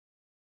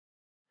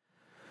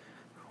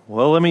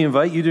Well, let me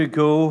invite you to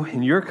go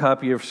in your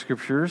copy of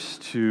Scriptures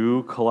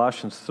to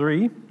Colossians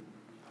 3. If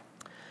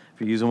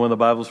you're using one of the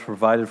Bibles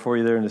provided for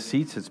you there in the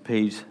seats, it's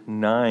page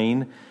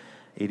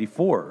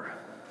 984.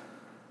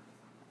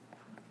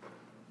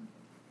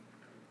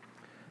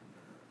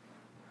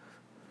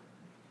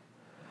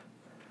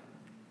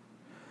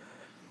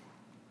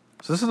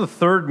 So this is the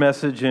third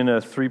message in a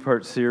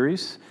three-part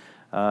series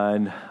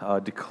on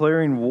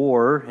declaring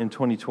war in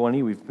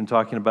 2020. We've been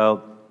talking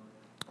about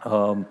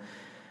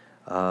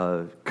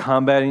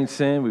combating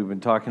sin. We've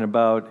been talking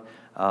about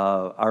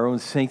our own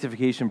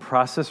sanctification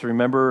process.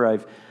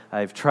 Remember,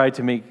 I've tried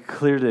to make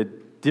clear the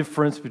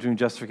difference between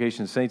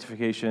justification and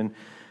sanctification.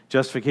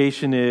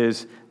 Justification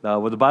is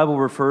what the Bible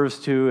refers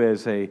to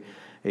as a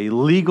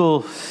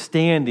legal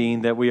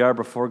standing that we are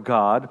before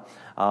God.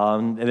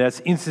 And that's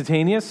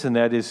instantaneous, and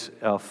that is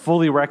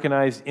fully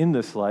recognized in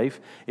this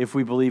life if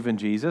we believe in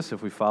Jesus,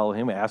 if we follow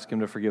Him, ask Him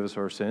to forgive us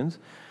our sins.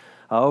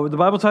 The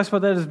Bible talks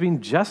about that as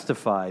being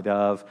justified,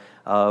 of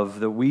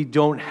that we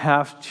don't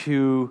have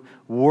to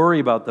worry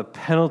about the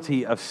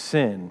penalty of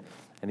sin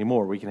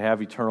anymore. We can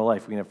have eternal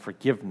life. We can have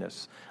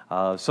forgiveness.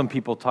 Some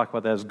people talk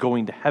about that as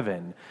going to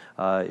heaven,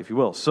 if you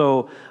will.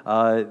 So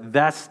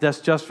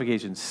that's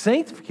justification.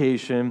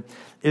 Sanctification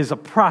is a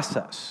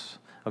process,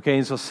 okay?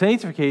 And so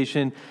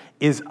sanctification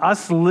is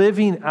us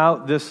living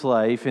out this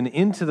life and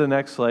into the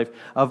next life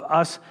of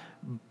us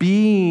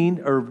being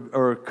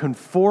or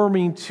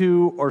conforming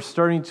to or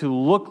starting to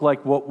look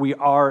like what we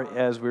are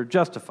as we're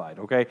justified,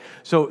 okay?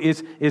 So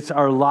it's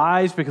our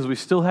lives, because we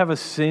still have a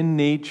sin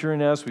nature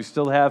in us. We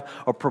still have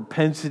a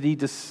propensity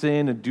to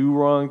sin and do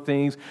wrong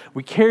things.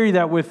 We carry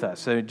that with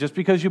us. Just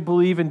because you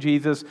believe in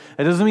Jesus,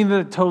 it doesn't mean that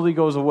it totally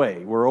goes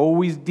away. We're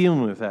always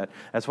dealing with that.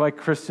 That's why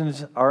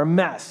Christians are a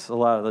mess a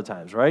lot of the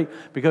times, right?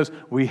 Because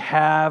we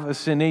have a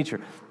sin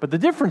nature. But the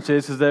difference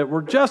is that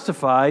we're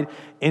justified,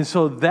 and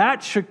so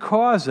that should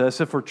cause us,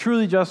 if we're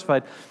truly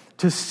justified,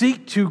 to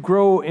seek to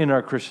grow in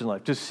our Christian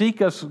life, to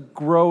seek us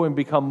grow and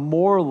become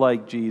more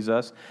like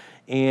Jesus.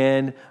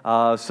 And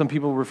some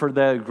people refer to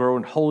that as grow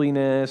in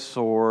holiness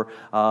or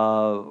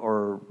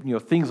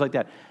things like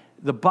that.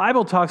 The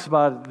Bible talks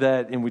about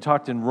that, and we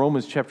talked in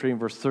Romans chapter 8,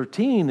 verse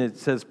 13.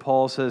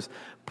 Paul says,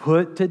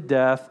 put to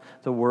death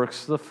the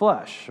works of the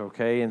flesh,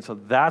 okay? And so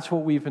that's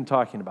what we've been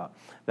talking about.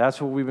 That's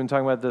what we've been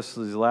talking about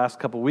these last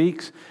couple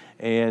weeks,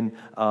 and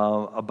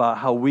about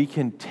how we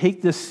can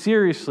take this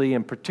seriously,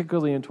 and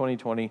particularly in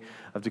 2020,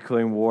 of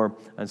declaring war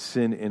on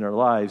sin in our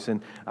lives.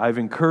 And I've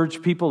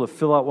encouraged people to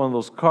fill out one of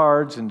those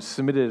cards and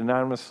submit it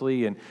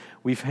anonymously, and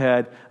we've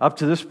had, up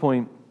to this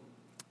point,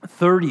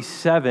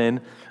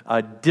 37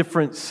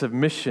 different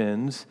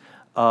submissions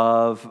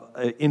of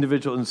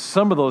individuals, and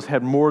some of those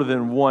had more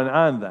than one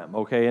on them,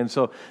 okay? And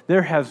so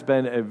there has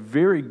been a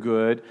very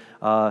good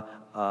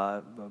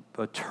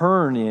a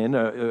turn in,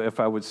 if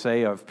I would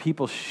say, of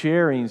people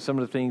sharing some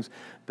of the things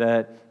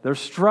that they're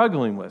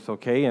struggling with,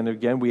 okay? And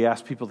again, we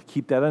ask people to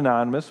keep that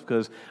anonymous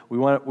because we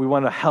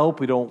want to help.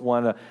 We don't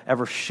want to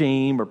ever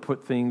shame or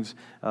put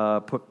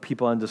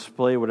people on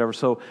display or whatever.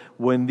 So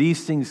when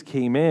these things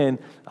came in,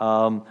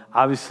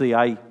 obviously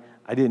I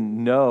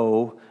didn't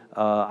know.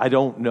 I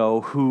don't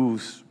know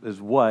whose is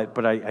what,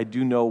 but I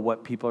do know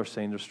what people are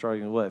saying they're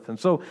struggling with. And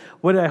so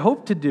what I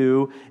hope to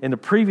do in the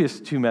previous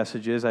two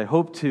messages, I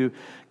hope to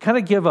kind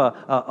of give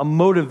a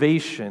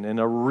motivation and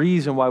a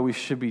reason why we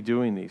should be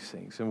doing these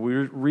things, and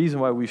reason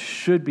why we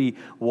should be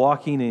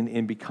walking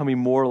and becoming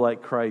more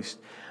like Christ.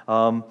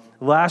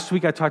 Last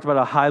week I talked about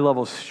a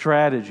high-level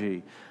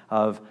strategy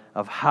of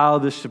how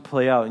this should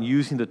play out and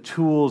using the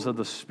tools of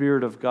the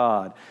Spirit of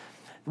God.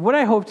 What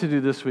I hope to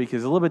do this week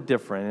is a little bit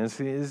different.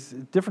 It's a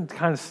different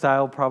kind of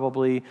style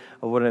probably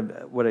of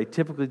what I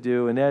typically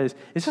do, and that is,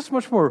 it's just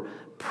much more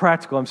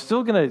practical. I'm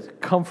still going to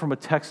come from a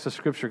text of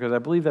Scripture because I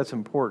believe that's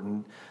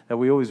important, that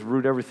we always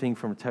root everything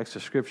from a text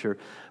of Scripture.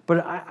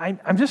 But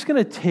I'm just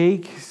going to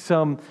take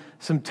some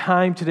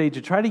time today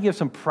to try to give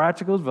some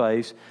practical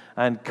advice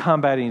on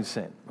combating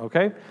sin,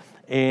 okay?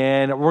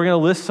 And we're going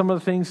to list some of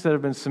the things that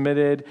have been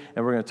submitted,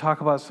 and we're going to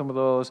talk about some of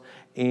those,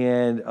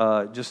 and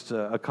just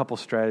a couple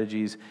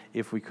strategies,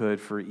 if we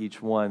could, for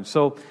each one.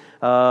 So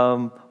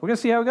we're going to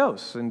see how it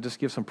goes, and just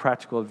give some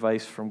practical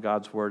advice from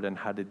God's Word on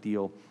how to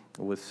deal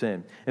with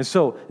sin. And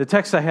so the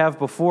text I have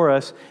before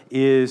us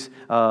is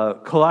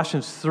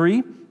Colossians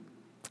 3,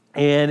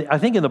 and I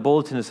think in the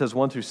bulletin it says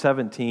 1 through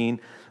 17.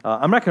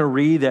 I'm not going to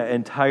read that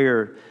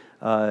entire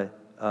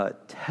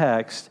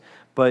text,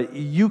 but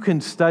you can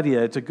study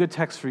it. It's a good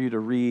text for you to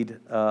read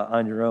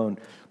on your own.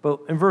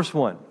 But in verse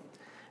 1,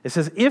 it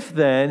says, "If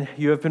then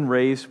you have been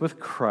raised with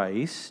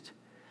Christ,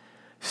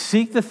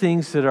 seek the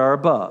things that are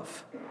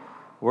above,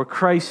 where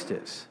Christ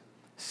is,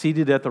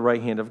 seated at the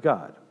right hand of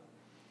God.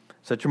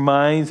 Set your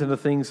minds on the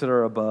things that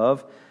are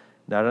above,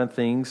 not on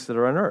things that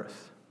are on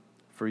earth.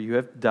 For you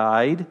have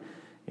died,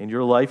 and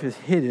your life is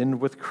hidden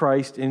with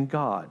Christ in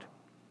God.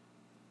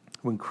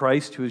 When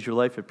Christ, who is your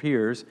life,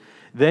 appears,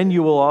 then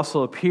you will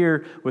also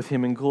appear with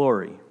Him in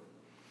glory.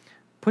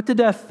 Put to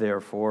death,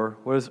 therefore,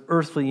 what is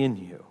earthly in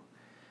you: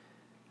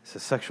 It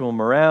says sexual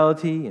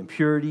immorality,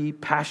 impurity,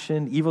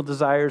 passion, evil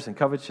desires, and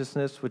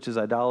covetousness, which is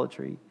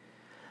idolatry.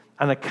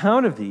 On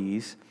account of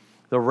these,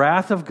 the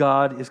wrath of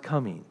God is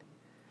coming.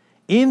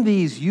 In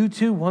these you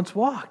too once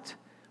walked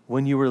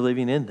when you were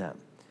living in them.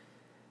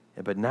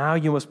 But now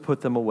you must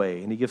put them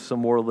away. And he gives some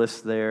more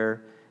lists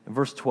there. In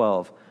verse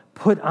 12,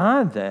 put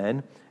on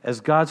then,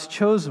 as God's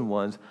chosen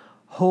ones,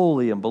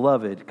 holy and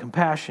beloved,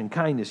 compassion,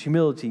 kindness,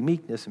 humility,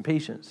 meekness, and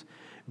patience,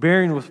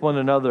 bearing with one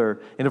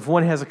another, and if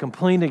one has a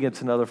complaint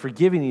against another,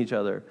 forgiving each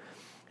other,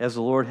 as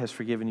the Lord has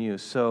forgiven you,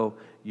 so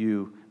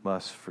you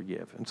must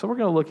forgive. And so we're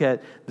going to look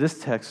at this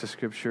text of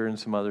Scripture and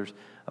some others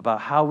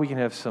about how we can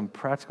have some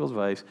practical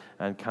advice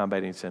on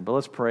combating sin. But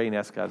let's pray and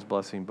ask God's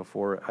blessing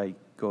before I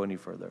go any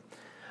further.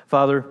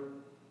 Father,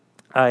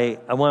 I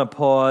want to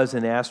pause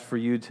and ask for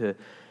you to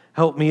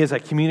help me as I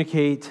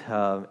communicate.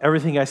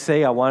 Everything I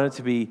say, I want it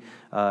to be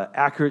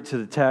accurate to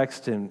the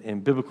text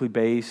and biblically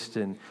based.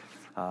 And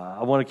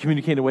I want to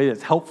communicate in a way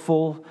that's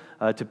helpful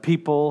to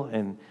people.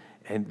 And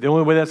the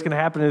only way that's going to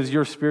happen is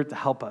your Spirit to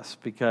help us,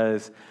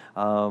 because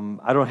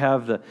I don't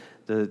have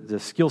the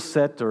skill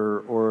set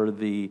or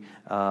the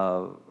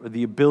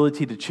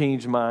ability to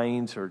change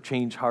minds or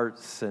change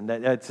hearts, and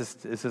it's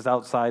just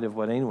outside of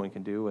what anyone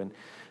can do. And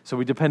so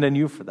we depend on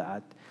you for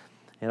that.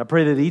 And I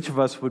pray that each of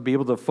us would be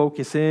able to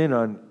focus in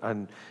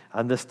on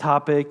this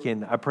topic,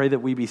 and I pray that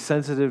we be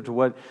sensitive to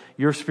what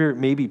your Spirit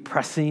may be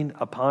pressing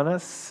upon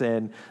us,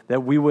 and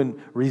that we wouldn't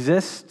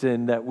resist,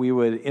 and that we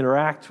would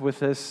interact with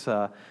this,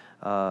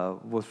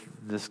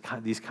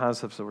 these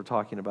concepts that we're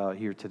talking about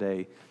here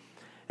today.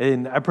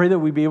 And I pray that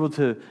we'd be able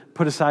to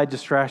put aside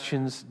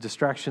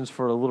distractions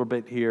for a little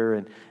bit here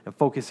and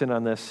focus in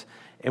on this.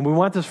 And we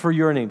want this for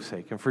your name's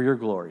sake and for your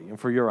glory and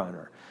for your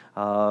honor.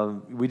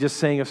 We just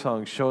sang a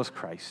song, Show Us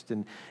Christ.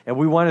 And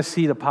we want to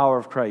see the power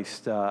of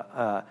Christ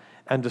on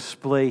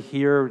display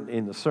here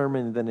in the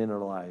sermon and then in our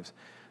lives.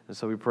 And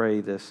so we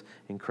pray this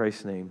in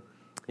Christ's name.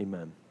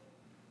 Amen.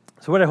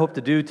 So what I hope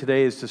to do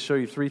today is to show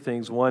you three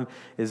things. One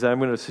is that I'm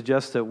going to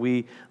suggest that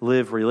we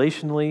live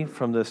relationally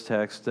from this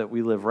text, that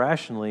we live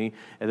rationally,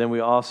 and then we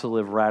also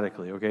live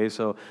radically. Okay,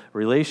 so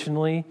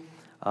relationally,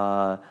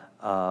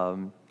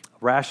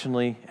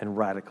 rationally, and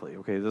radically.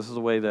 Okay, this is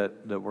the way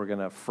that we're going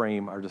to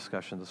frame our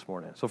discussion this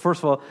morning. So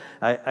first of all,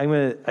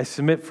 I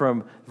submit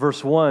from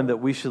verse 1 that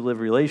we should live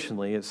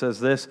relationally. It says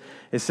this.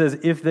 It says,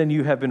 if then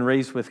you have been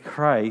raised with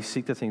Christ,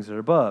 seek the things that are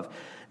above.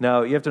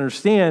 Now, you have to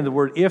understand the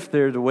word if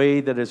there, the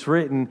way that it's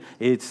written,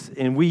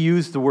 and we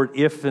use the word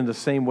if in the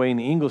same way in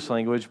the English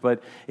language,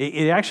 but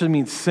it actually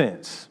means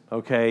since,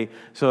 okay?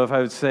 So if I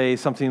would say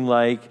something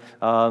like,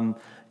 if I'm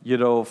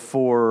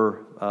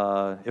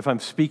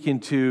speaking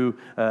to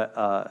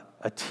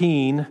a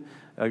teen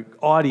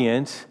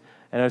audience,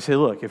 and I say,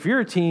 look, if you're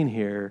a teen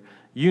here,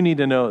 you need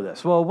to know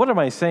this. Well, what am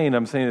I saying?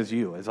 I'm saying as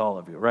you, as all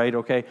of you, right?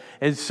 Okay?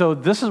 And so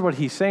this is what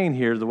he's saying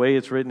here. The way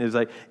it's written is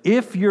like,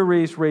 if you're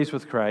raised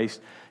with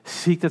Christ,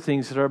 seek the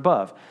things that are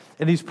above.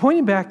 And he's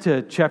pointing back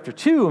to chapter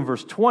 2 and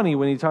verse 20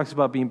 when he talks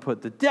about being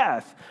put to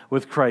death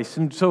with Christ.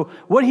 And so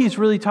what he's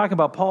really talking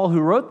about, Paul,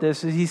 who wrote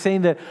this, is he's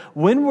saying that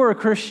when we're a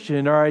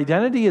Christian, our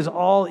identity is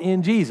all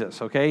in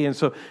Jesus, okay? And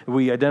so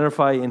we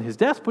identify in his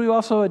death, but we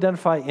also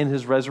identify in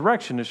his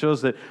resurrection. It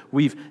shows that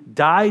we've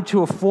died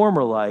to a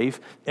former life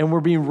and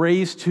we're being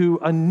raised to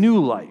a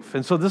new life.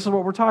 And so this is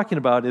what we're talking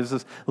about, is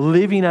this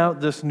living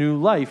out this new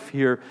life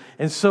here.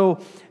 And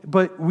so,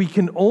 but we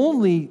can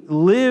only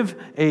live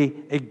a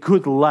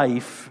good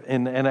life,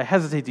 and I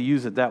hesitate to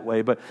use it that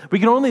way, but we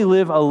can only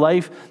live a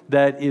life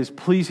that is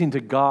pleasing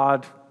to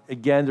God.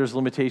 Again, there's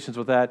limitations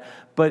with that,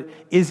 but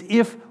is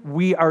if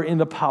we are in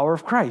the power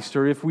of Christ,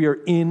 or if we are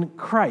in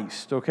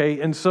Christ, okay?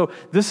 And so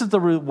this is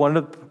one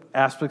of the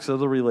aspects of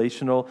the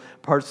relational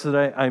parts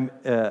that I'm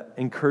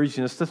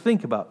encouraging us to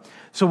think about.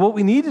 So what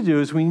we need to do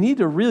is we need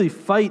to really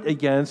fight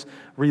against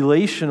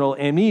relational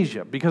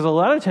amnesia, because a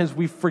lot of times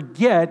we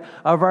forget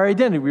of our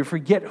identity. We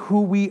forget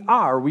who we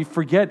are. We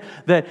forget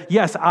that,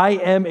 yes, I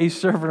am a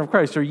servant of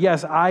Christ, or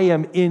yes, I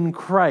am in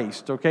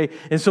Christ, okay?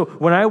 And so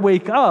when I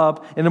wake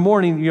up in the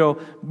morning,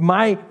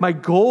 my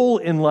goal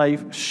in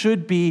life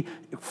should be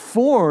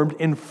formed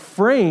and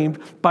framed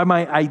by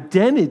my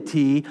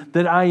identity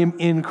that I am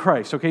in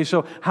Christ, okay?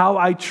 So how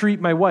I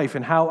treat my wife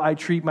and how I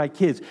treat my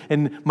kids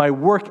and my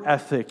work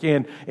ethic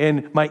and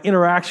my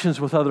interactions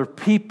with other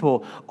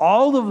people,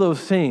 all of those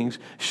things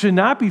should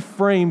not be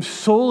framed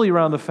solely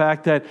around the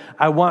fact that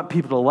I want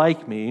people to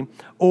like me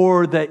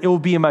or that it will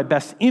be in my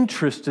best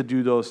interest to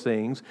do those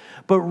things,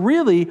 but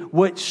really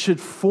what should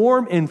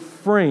form and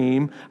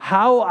frame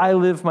how I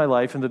live my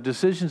life and the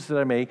decisions that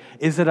I make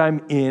is that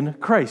I'm in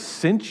Christ.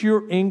 Since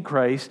you're in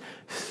Christ,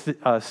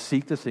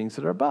 seek the things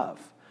that are above.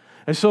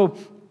 And so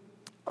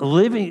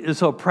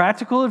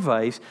practical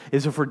advice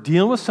is, if we're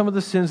dealing with some of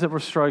the sins that we're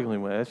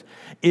struggling with,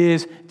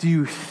 is do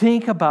you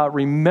think about,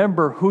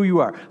 remember who you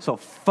are. So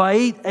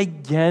fight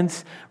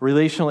against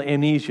relational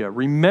amnesia.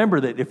 Remember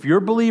that if you're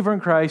a believer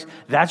in Christ,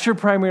 that's your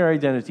primary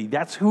identity.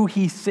 That's who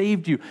he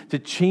saved you, to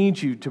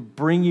change you, to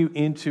bring you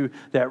into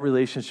that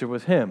relationship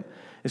with him.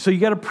 And so you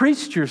got to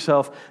preach to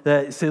yourself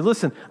that say,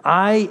 listen,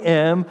 I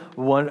am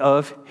one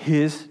of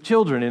his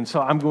children. And so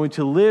I'm going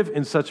to live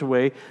in such a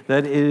way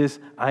that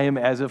I am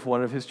as if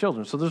one of his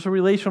children. So there's a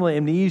relational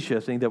amnesia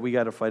thing that we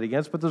got to fight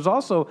against, but there's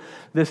also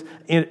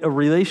a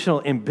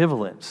relational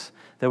ambivalence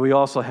that we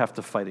also have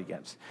to fight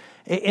against.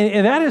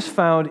 And that is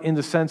found in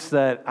the sense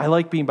that I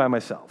like being by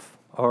myself,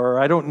 or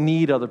I don't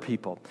need other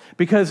people.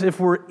 Because if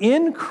we're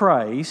in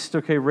Christ,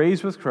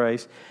 raised with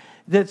Christ,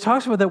 that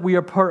talks about that we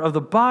are part of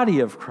the body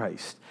of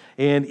Christ.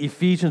 And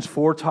Ephesians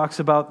 4 talks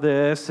about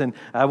this, and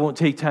I won't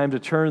take time to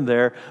turn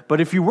there. But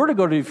if you were to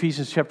go to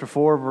Ephesians chapter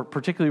 4,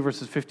 particularly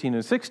verses 15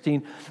 and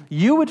 16,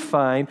 you would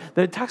find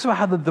that it talks about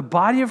how the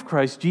body of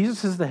Christ,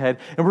 Jesus is the head,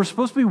 and we're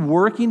supposed to be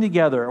working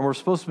together, and we're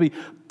supposed to be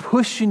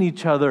pushing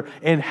each other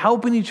and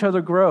helping each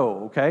other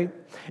grow, okay?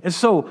 And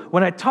so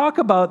when I talk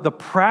about the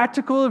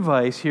practical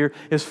advice here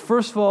is,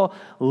 first of all,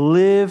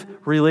 live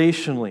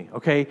relationally,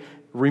 okay?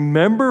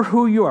 Remember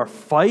who you are.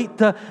 Fight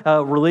the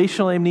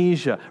relational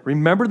amnesia.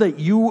 Remember that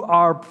you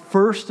are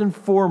first and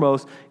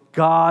foremost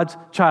God's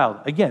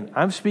child. Again,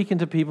 I'm speaking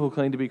to people who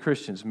claim to be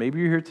Christians. Maybe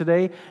you're here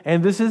today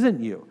and this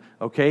isn't you,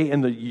 okay?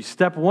 And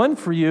step one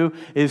for you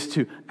is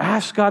to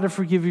ask God to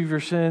forgive you of your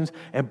sins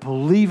and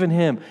believe in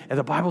him. And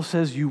the Bible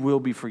says you will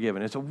be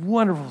forgiven. It's a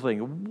wonderful thing,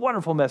 a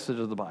wonderful message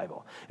of the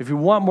Bible. If you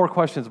want more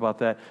questions about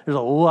that, there's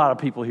a lot of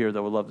people here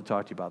that would love to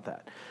talk to you about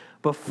that.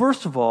 But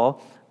first of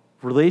all,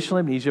 relational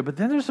amnesia, but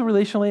then there's the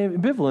relational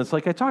ambivalence,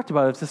 like I talked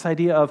about. It's this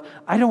idea of,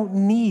 I don't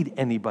need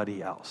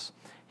anybody else.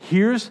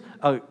 Here's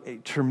a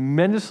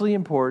tremendously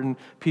important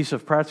piece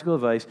of practical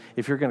advice.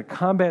 If you're going to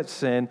combat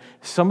sin,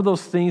 some of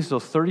those things,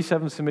 those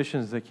 37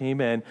 submissions that came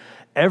in,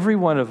 every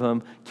one of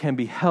them can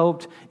be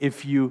helped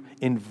if you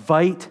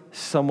invite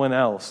someone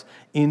else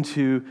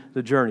into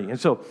the journey. And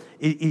so,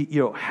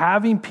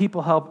 having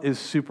people help is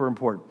super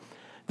important.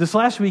 This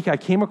last week, I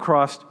came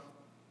across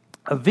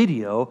a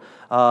video,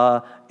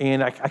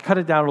 and I cut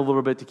it down a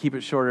little bit to keep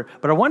it shorter,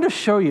 but I wanted to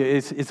show you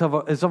it's of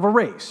a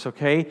race,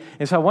 okay?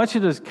 And so I want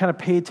you to kind of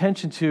pay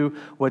attention to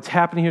what's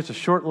happening here. It's a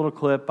short little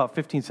clip, about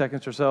 15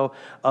 seconds or so,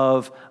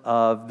 of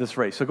this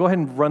race. So go ahead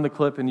and run the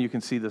clip, and you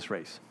can see this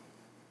race.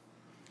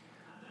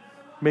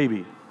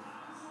 Maybe.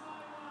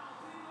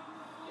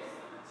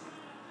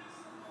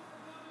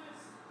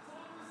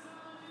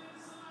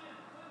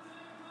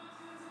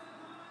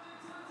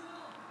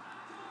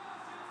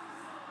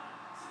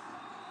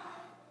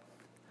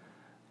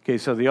 Okay,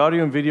 so the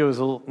audio and video is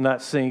not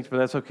synced, but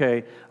that's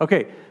okay.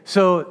 Okay,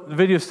 so the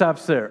video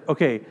stops there.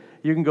 Okay,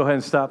 you can go ahead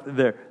and stop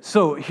there.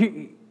 So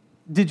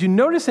did you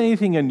notice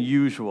anything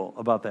unusual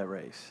about that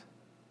race?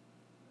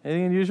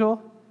 Anything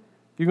unusual?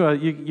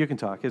 You can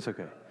talk. It's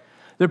okay.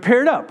 They're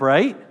paired up,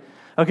 right?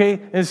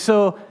 Okay, and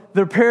so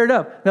they're paired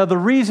up. Now, the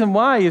reason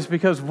why is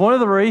because one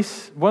of the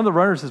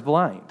runners is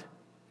blind.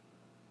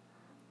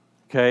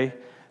 Okay,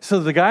 so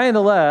the guy on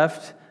the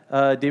left,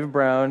 David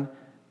Brown,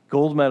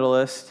 gold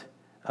medalist,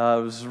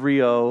 it was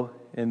Rio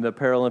in the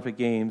Paralympic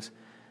Games,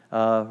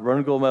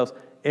 running gold medals,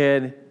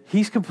 and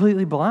he's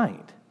completely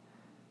blind.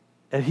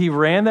 And he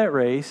ran that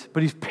race,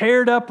 but he's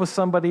paired up with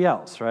somebody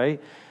else,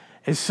 right?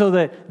 And so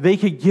that they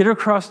could get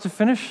across the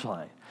finish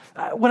line.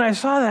 When I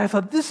saw that, I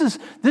thought, this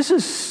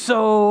is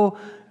so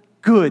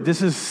good.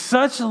 This is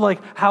such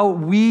like how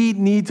we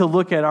need to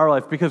look at our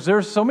life, because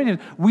there's so many.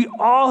 We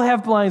all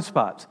have blind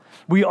spots.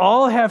 We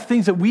all have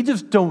things that we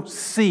just don't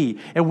see,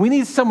 and we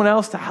need someone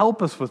else to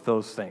help us with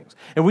those things.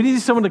 And we need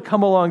someone to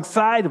come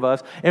alongside of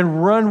us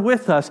and run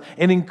with us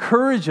and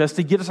encourage us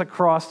to get us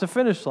across the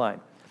finish line.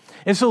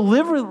 And so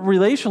live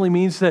relationally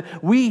means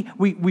that we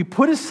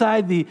put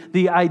aside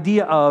the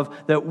idea of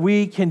that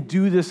we can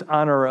do this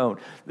on our own.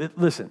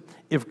 Listen,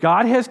 if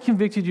God has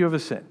convicted you of a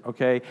sin,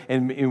 okay,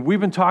 and we've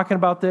been talking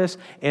about this,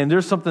 and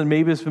there's something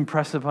maybe that's been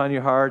pressed upon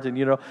your heart,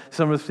 and,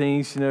 some of the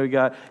things, we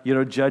got,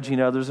 judging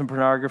others and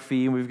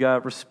pornography, and we've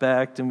got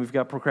respect, and we've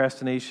got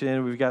procrastination,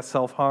 and we've got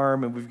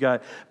self-harm, and we've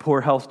got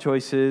poor health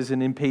choices,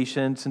 and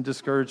impatience, and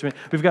discouragement.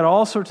 We've got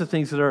all sorts of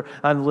things that are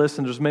on the list,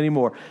 and there's many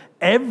more.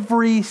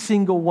 Every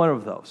single one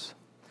of those,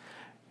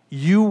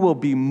 you will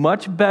be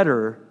much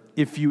better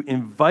if you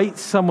invite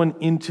someone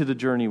into the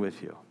journey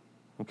with you.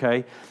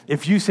 Okay?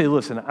 If you say,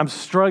 listen, I'm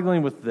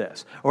struggling with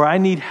this, or I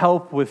need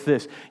help with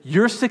this,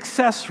 your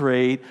success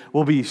rate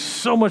will be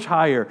so much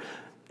higher.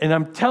 And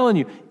I'm telling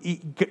you,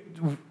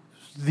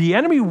 the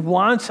enemy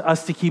wants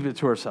us to keep it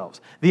to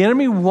ourselves. The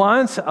enemy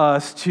wants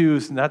us to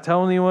not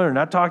tell anyone or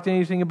not talk to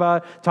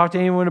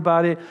anyone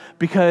about it,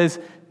 because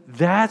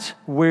that's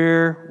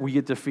where we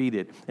get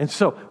defeated. And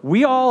so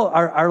we all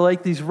are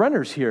like these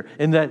runners here,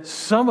 in that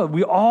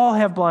we all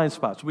have blind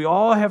spots. We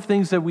all have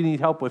things that we need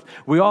help with.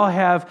 We all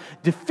have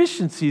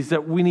deficiencies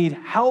that we need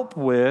help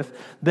with,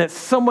 that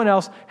someone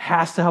else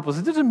has to help us.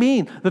 It doesn't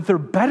mean that they're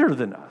better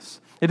than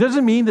us. It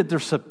doesn't mean that they're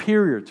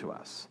superior to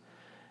us.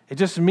 It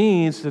just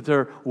means that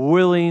they're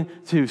willing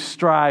to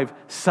strive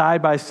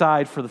side by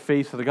side for the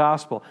faith of the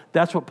gospel.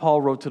 That's what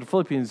Paul wrote to the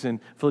Philippians in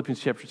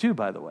Philippians chapter 2,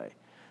 by the way.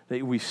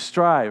 That we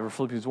strive, or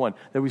Philippians 1,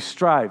 that we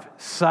strive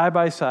side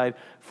by side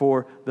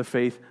for the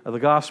faith of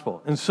the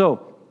gospel. And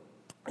so,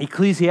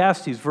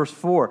 Ecclesiastes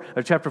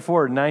chapter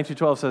 4, 9 through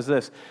 12 says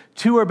this,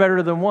 2 are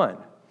better than 1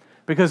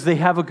 because they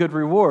have a good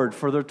reward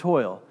for their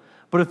toil.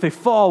 But if they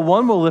fall,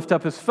 one will lift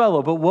up his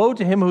fellow. But woe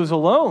to him who's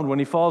alone when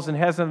he falls and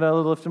has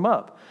another to lift him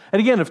up. And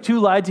again, if 2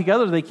 lie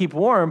together, they keep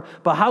warm.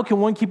 But how can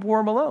one keep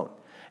warm alone?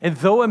 And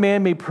though a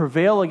man may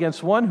prevail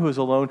against one who is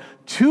alone,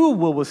 2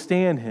 will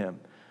withstand him.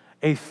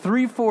 A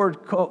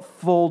threefold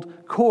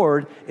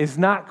cord is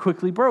not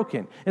quickly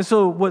broken. And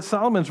so what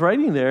Solomon's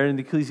writing there in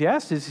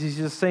Ecclesiastes, he's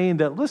just saying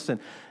that, listen,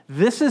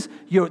 this is,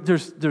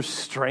 there's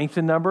strength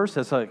in numbers.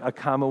 That's a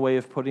common way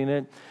of putting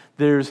it.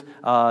 There's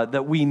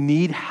that we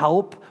need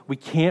help. We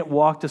can't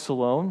walk this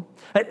alone.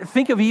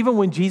 Think of even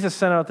when Jesus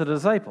sent out the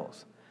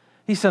disciples.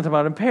 He sent them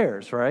out in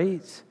pairs,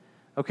 right?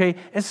 Okay?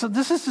 And so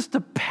this is just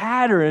a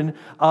pattern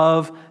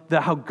of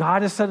how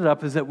God has set it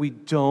up, is that we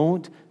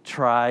don't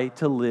try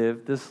to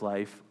live this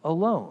life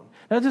alone.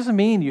 Now, it doesn't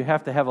mean you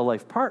have to have a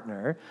life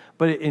partner,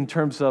 but in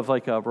terms of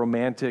like a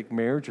romantic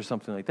marriage or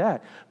something like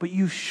that. But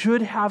you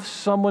should have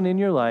someone in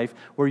your life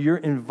where you're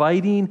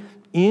inviting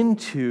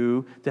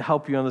into to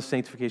help you on the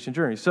sanctification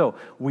journey. So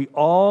we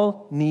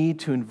all need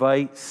to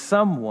invite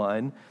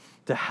someone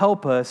to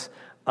help us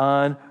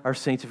on our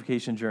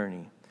sanctification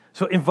journey.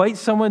 So invite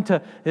someone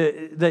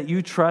that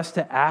you trust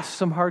to ask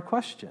some hard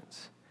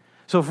questions.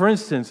 So for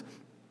instance,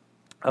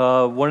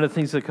 one of the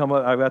things that come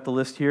up, I've got the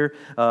list here.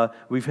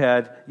 We've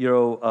had,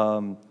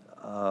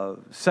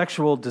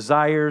 sexual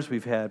desires.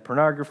 We've had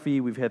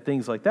pornography. We've had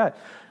things like that.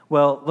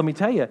 Well, let me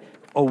tell you,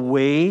 a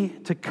way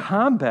to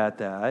combat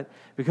that,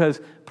 because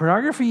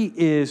pornography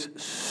is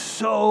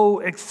so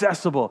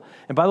accessible.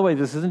 And by the way,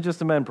 this isn't just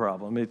a men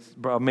problem, it's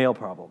a male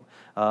problem.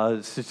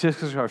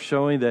 Statistics are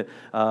showing that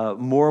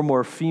more and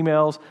more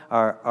females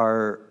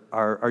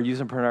are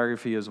using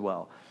pornography as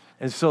well.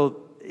 And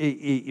so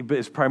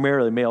it's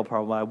primarily a male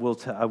problem. I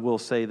will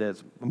say that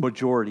it's a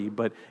majority,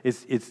 but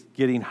it's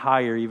getting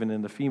higher even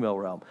in the female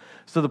realm.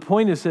 So the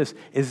point is this,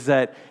 is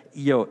that,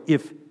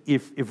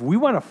 if we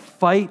want to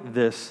fight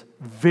this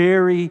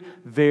very,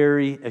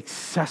 very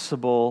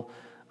accessible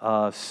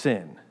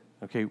sin,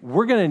 okay,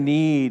 we're going to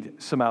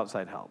need some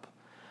outside help.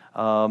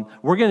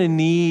 We're going to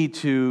need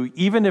to,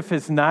 even if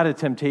it's not a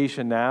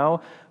temptation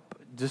now,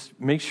 just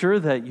make sure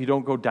that you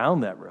don't go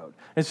down that road.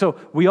 And so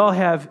we all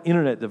have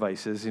internet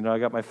devices. I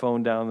got my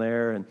phone down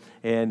there,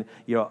 and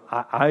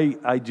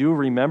I do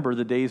remember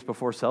the days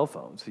before cell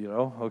phones,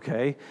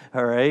 okay?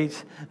 All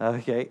right?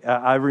 Okay.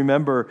 I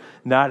remember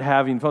not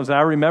having phones. And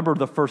I remember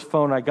the first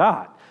phone I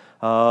got.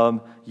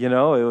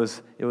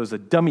 It was a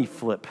dummy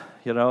flip,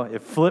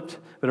 It flipped,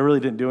 but it really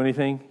didn't do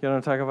anything, you know what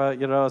I'm talking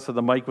about? So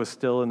the mic was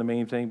still in the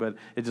main thing, but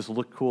it just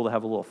looked cool to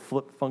have a little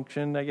flip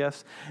function, I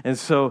guess. And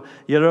so,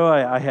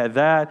 I had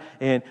that,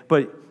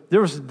 but there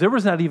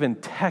was not even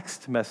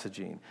text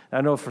messaging.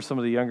 I know for some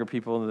of the younger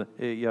people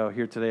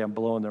here today, I'm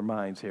blowing their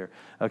minds here.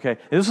 Okay,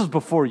 and this was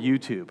before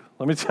YouTube.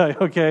 Let me tell you.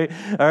 Okay,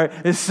 all right.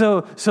 And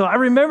so I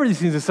remember these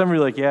things, and somebody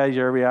like, yeah,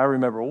 Jeremy, I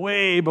remember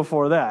way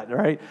before that.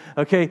 Right?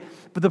 Okay,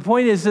 but the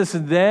point is this,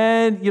 and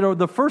then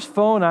the first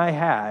phone I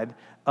had,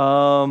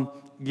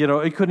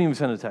 it couldn't even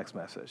send a text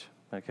message.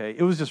 Okay,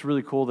 it was just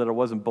really cool that it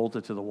wasn't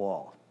bolted to the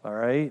wall. All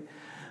right,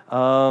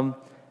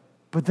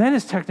 but then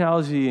as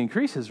technology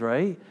increases,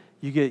 right?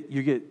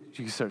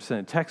 You start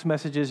sending text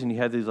messages, and you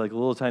had these like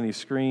little tiny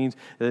screens,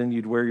 and then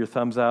you'd wear your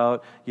thumbs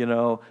out,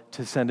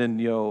 to send in,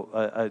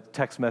 a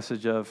text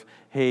message of,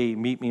 hey,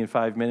 meet me in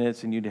 5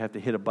 minutes, and you'd have to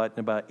hit a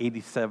button about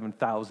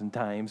 87,000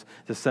 times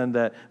to send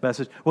that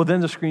message. Well,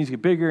 then the screens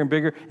get bigger and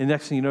bigger, and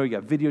next thing you know, you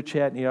got video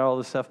chat, and you got all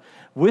this stuff.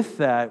 With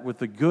that, with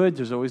the good,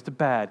 there's always the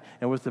bad.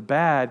 And with the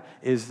bad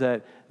is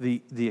that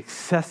the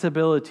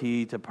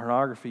accessibility to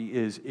pornography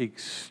is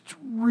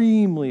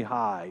extremely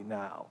high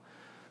now.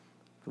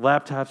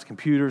 Laptops,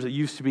 computers. It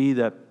used to be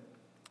that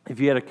if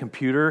you had a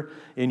computer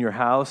in your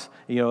house,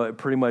 it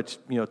pretty much,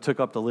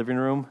 took up the living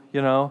room,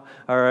 all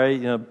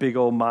right, big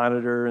old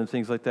monitor and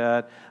things like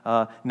that.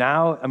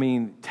 Now,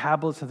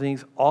 tablets and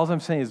things, all I'm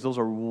saying is those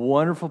are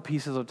wonderful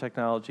pieces of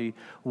technology,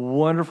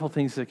 wonderful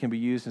things that can be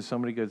used in so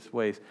many good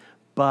ways,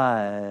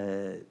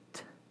 but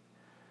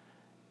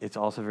it's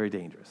also very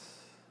dangerous,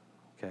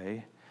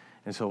 okay?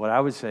 And so what I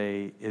would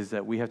say is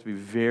that we have to be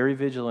very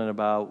vigilant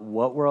about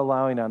what we're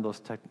allowing on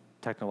those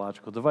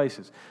technological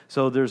devices.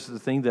 So there's the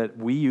thing that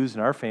we use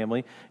in our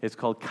family. It's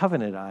called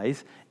Covenant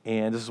Eyes,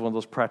 and this is one of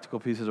those practical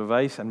pieces of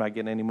advice. I'm not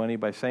getting any money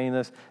by saying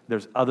this.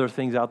 There's other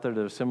things out there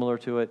that are similar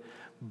to it,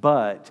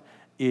 but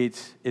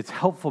it's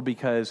helpful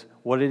because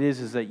what it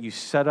is that you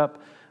set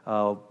up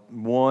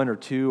 1 or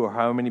 2 or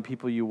however many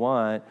people you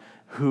want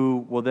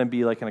who will then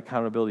be like an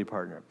accountability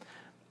partner.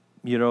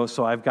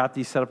 So I've got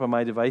these set up on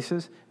my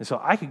devices, and so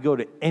I could go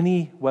to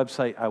any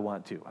website I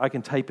want to. I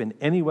can type in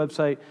any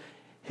website,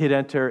 hit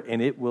enter,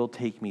 and it will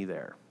take me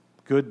there.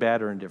 Good,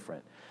 bad, or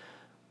indifferent.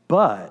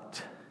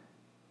 But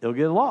it'll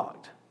get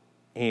logged.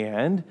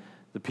 And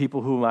the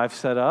people whom I've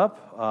set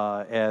up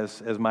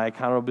as my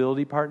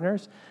accountability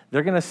partners,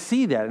 they're going to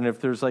see that. And if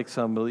there's like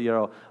some,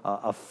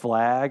 a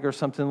flag or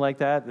something like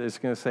that, it's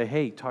going to say,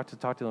 hey, talk to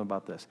them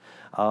about this.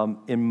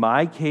 In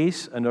my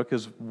case, Anouk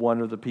is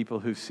one of the people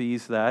who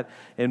sees that.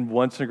 And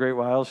once in a great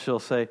while, she'll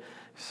say,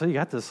 so you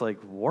got this like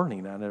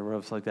warning on it or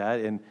something like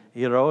that. And,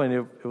 and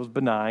it was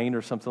benign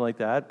or something like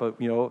that. But,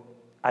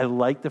 I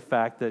like the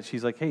fact that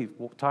she's like, hey,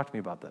 talk to me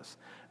about this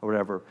or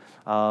whatever.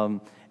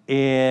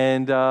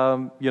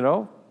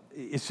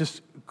 It's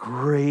just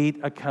great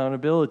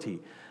accountability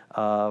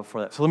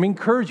for that. So let me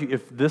encourage you,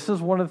 if this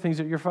is one of the things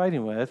that you're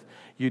fighting with,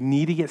 you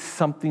need to get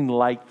something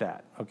like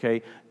that,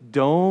 okay?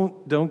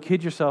 Don't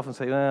kid yourself and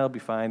say, I'll be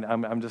fine.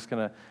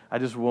 I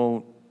just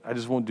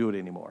won't do it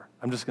anymore.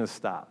 I'm just going to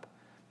stop.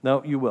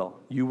 No, you will.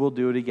 You will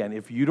do it again.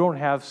 If you don't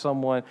have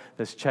someone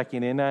that's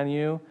checking in on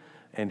you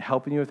and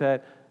helping you with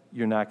that,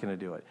 you're not going to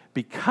do it.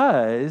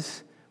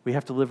 Because we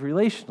have to live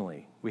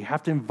relationally. We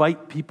have to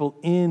invite people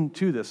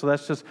into this. So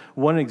that's just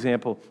one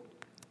example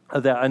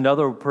of that.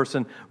 Another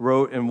person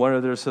wrote, and one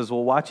of theirs says,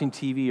 well, watching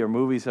TV or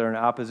movies that are in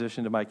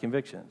opposition to my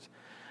convictions.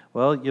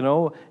 Well,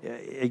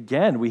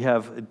 again, we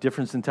have a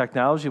difference in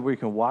technology where you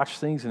can watch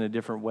things in a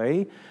different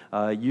way.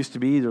 It used to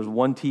be there was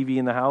one TV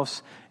in the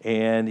house,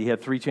 and you had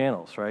 3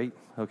 channels, right?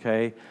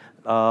 Okay.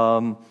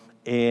 I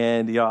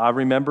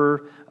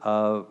remember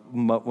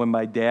when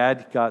my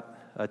dad got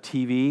a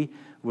TV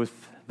with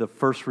the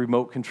first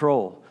remote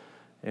control,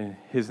 and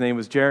his name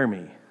was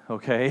Jeremy,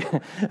 okay?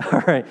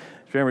 All right,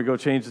 Jeremy, go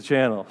change the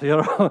channel,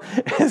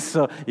 And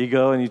so you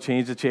go and you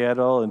change the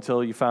channel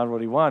until you found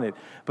what he wanted.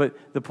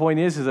 But the point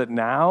is that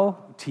now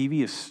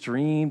TV is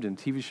streamed and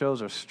TV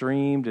shows are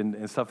streamed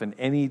and stuff in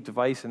any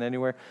device and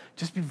anywhere.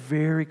 Just be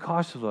very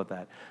cautious about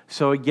that.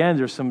 So again,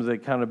 there's some of the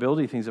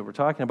accountability things that we're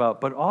talking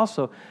about, but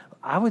also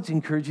I would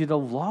encourage you to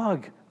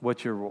log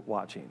what you're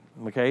watching,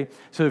 okay?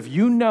 So if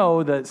you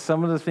know that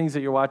some of the things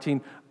that you're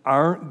watching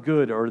aren't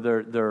good or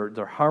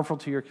they're harmful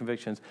to your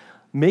convictions,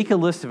 make a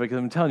list of it, because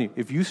I'm telling you,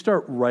 if you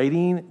start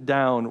writing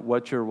down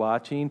what you're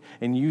watching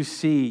and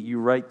you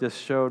write this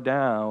show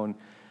down,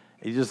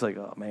 you're just like,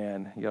 oh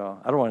man, I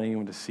don't want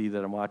anyone to see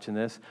that I'm watching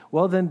this.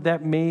 Well, then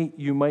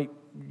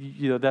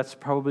that's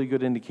probably a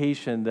good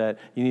indication that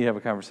you need to have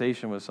a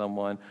conversation with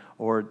someone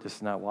or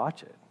just not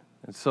watch it.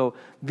 And so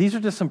these are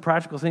just some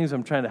practical things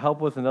I'm trying to help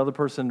with. Another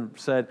person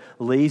said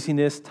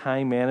laziness,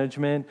 time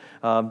management,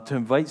 to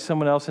invite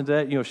someone else into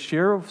that.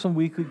 Share some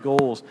weekly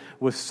goals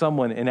with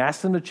someone and ask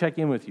them to check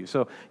in with you.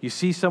 So you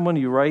see someone,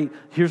 you write,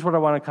 here's what I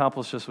want to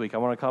accomplish this week. I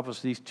want to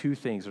accomplish these 2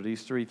 things or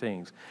these 3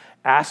 things.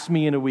 Ask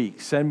me in a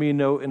week. Send me a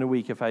note in a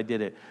week if I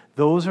did it.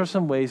 Those are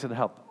some ways that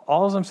help.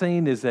 All I'm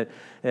saying is that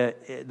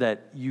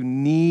you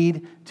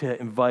need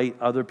to invite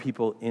other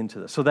people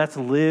into this. So that's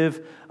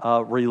live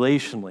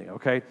relationally,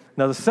 okay?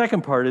 Now the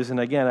second part is,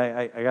 and again,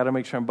 I got to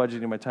make sure I'm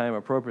budgeting my time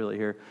appropriately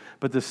here,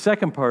 but the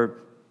second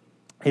part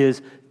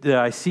is that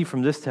I see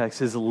from this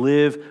text is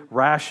live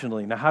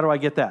rationally. Now how do I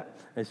get that?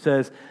 It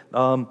says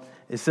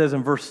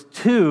in verse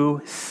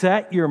 2,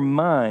 set your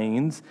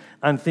minds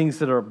on things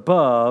that are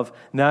above,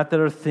 not that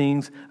are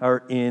things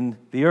are in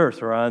the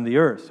earth or on the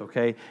earth,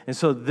 okay? And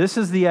so this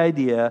is the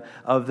idea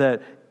of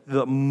that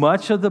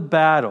much of the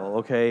battle,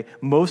 okay,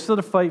 most of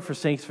the fight for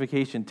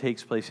sanctification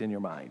takes place in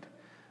your mind,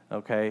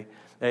 okay?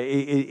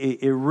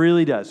 It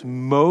really does.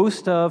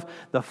 Most of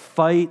the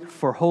fight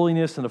for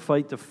holiness and the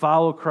fight to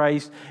follow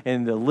Christ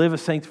and to live a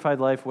sanctified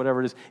life,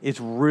 whatever it is,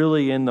 it's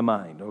really in the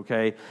mind,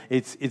 okay?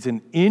 It's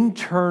an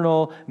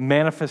internal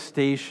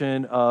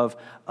manifestation of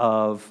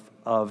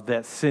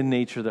that sin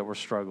nature that we're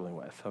struggling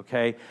with,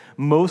 okay?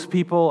 Most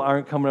people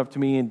aren't coming up to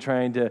me and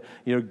trying to,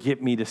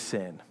 get me to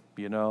sin,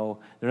 They're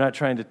not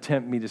trying to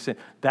tempt me to sin.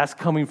 That's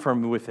coming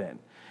from within.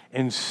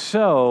 And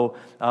so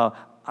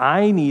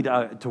I need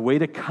to way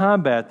to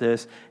combat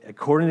this,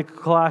 according to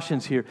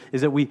Colossians here,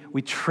 is that we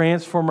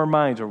transform our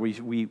minds, or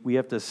we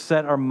have to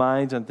set our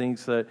minds on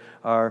things that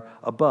are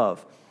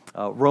above.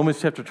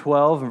 Romans chapter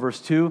 12 and verse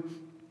 2,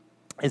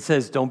 it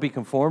says, don't be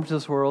conformed to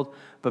this world,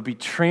 but be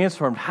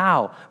transformed.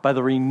 How? By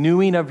the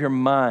renewing of your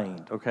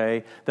mind,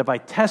 okay? That by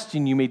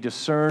testing you may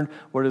discern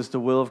what is the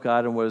will of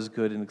God and what is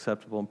good and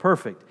acceptable and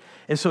perfect.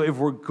 And so if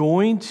we're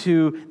going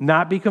to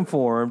not be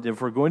conformed, if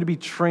we're going to be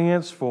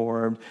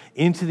transformed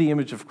into the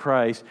image of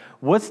Christ,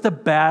 what's the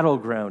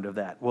battleground of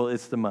that? Well,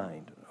 it's the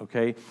mind,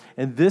 okay?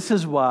 And this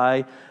is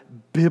why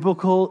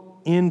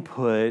biblical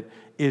input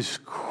is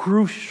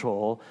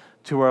crucial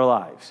to our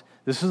lives.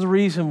 This is the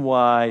reason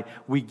why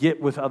we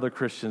get with other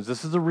Christians.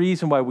 This is the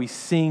reason why we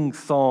sing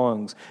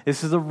songs.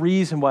 This is the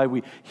reason why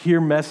we hear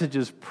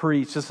messages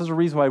preached. This is the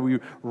reason why we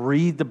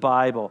read the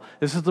Bible.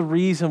 This is the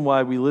reason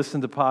why we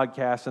listen to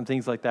podcasts and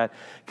things like that,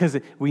 because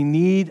we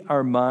need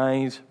our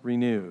minds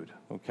renewed,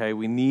 okay?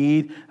 We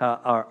need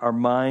our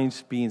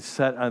minds being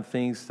set on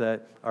things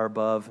that are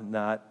above,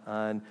 not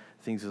on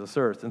things of this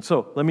earth. And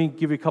so let me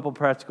give you a couple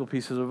practical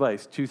pieces of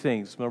advice. 2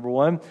 things. Number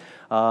 1,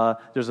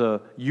 there's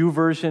a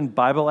YouVersion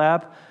Bible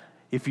app.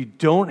 If you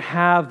don't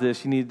have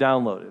this, you need to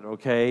download it,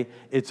 okay?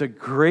 It's a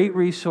great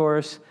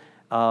resource.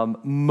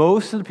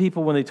 Most of the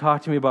people, when they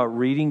talk to me about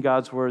reading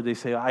God's Word, they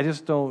say, I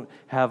just don't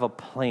have a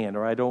plan,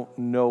 or I don't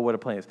know what a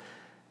plan is.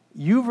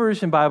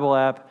 YouVersion Bible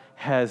app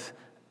has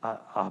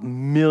a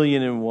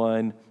million and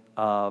one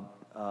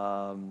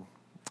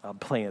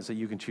plans that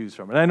you can choose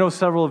from. And I know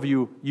several of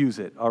you use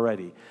it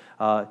already.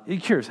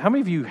 Curious, how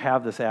many of you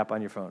have this app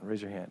on your phone?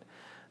 Raise your hand.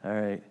 All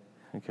right,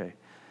 okay.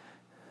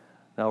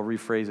 Now I'll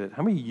rephrase it.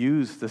 How many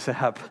use this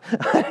app?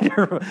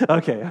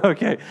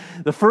 Okay.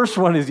 The first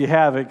one is you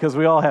have it, because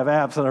we all have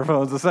apps on our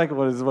phones. The second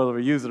one is whether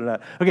we use it or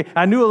not. Okay,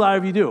 I knew a lot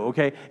of you do,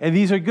 okay? And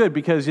these are good,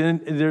 because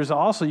there's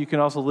also, you can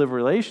also live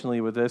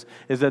relationally with this,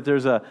 is that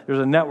there's a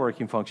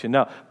networking function.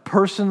 Now,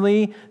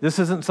 personally, this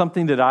isn't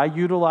something that I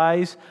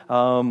utilize.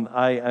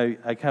 I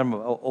kind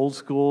of old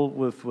school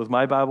with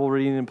my Bible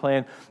reading and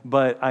plan,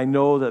 but I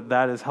know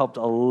that has helped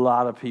a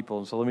lot of people.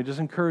 And so let me just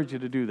encourage you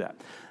to do that.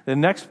 The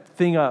next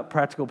thing,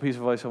 practical piece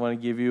of advice I want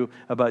to give you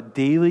about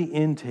daily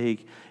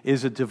intake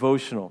is a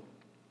devotional.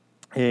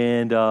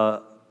 And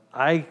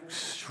I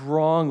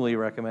strongly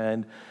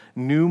recommend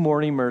New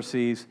Morning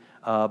Mercies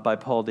by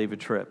Paul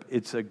David Tripp.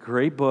 It's a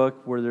great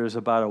book where there's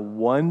about a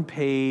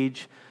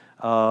 1-page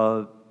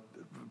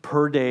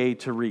per day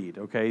to read,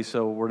 okay?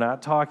 So we're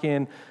not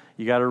talking,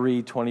 you got to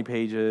read 20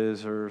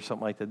 pages or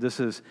something like that. This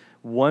is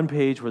 1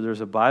 page where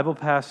there's a Bible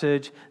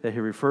passage that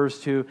he refers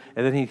to,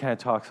 and then he kind of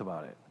talks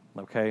about it,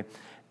 okay?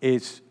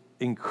 It's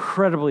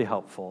incredibly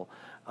helpful.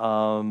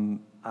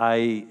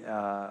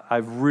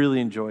 I've really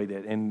enjoyed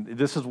it, and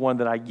this is one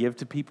that I give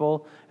to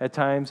people at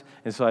times,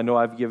 and so I know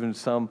I've given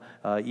some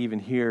even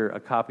here a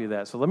copy of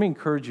that. So let me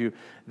encourage you.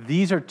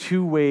 These are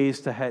 2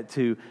 ways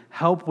to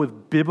help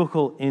with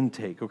biblical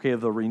intake, okay,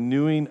 of the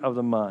renewing of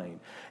the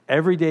mind.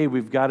 Every day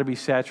we've got to be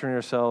saturating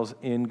ourselves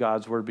in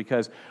God's Word,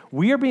 because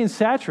we are being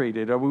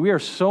saturated. We are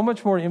so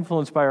much more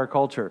influenced by our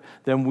culture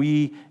than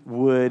we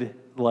would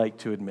like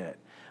to admit.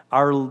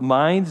 Our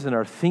minds and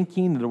our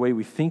thinking and the way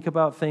we think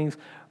about things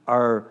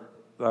are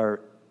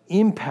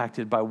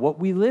impacted by what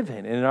we live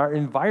in and our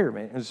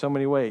environment in so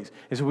many ways.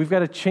 And so we've got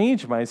to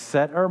change minds,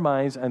 set our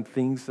minds on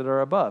things that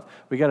are above.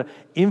 We've got to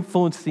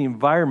influence the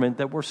environment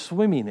that we're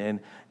swimming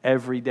in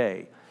every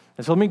day.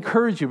 And so let me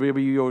encourage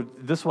you,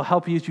 this will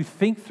help you as you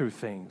think through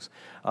things.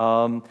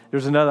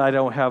 There's another, I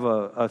don't have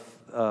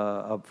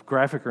a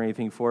graphic or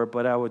anything for it,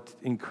 but I would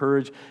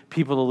encourage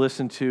people to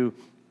listen to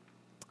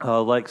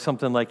like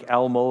something like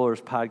Al Mohler's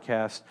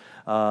podcast,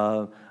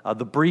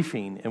 The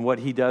Briefing. And what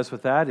he does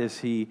with that is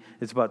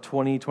it's about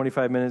 20,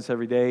 25 minutes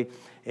every day,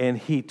 and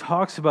he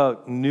talks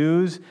about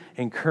news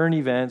and current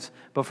events,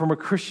 but from a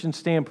Christian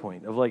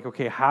standpoint of like,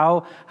 okay,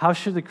 how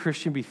should the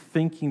Christian be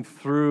thinking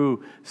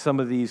through some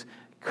of these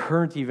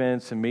current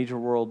events and major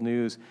world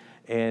news?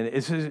 And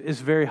it's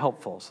very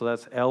helpful. So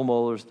that's Al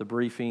Mohler's The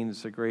Briefing.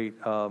 It's a great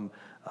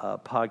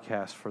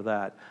podcast for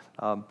that.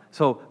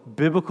 So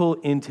biblical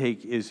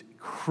intake is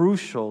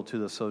crucial to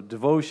this. So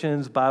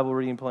devotions, Bible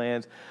reading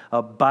plans,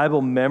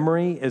 Bible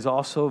memory is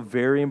also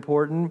very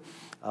important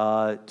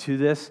to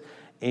this.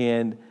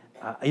 And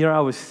I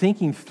was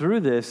thinking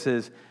through this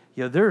as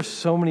there are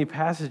so many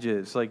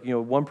passages. Like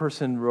one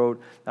person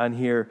wrote on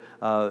here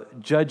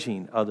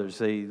judging others.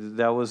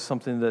 That was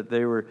something that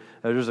they were.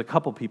 There's a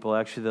couple people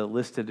actually that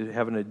listed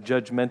having a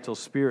judgmental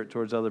spirit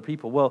towards other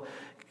people. Well,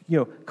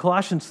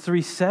 Colossians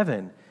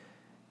 3:7.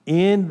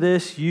 In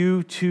this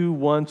you too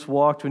once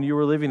walked when you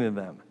were living in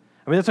them.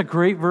 I mean, that's a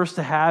great verse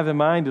to have in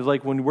mind. Is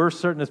like when we're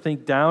starting to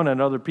think down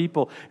on other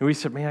people, and we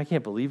say, man, I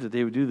can't believe that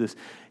they would do this.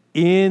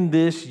 In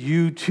this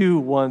you too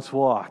once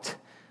walked.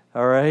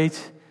 All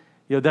right?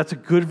 That's a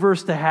good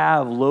verse to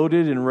have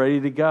loaded and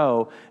ready to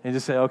go, and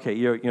just say, okay,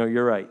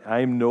 you're right. I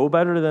am no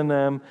better than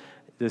them.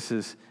 This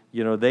is,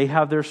 they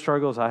have their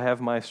struggles. I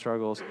have my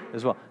struggles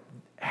as well.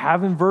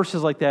 Having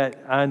verses like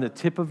that on the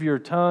tip of your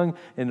tongue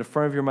and the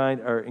front of your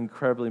mind are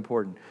incredibly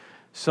important.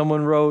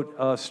 Someone wrote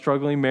a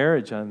struggling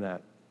marriage on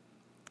that.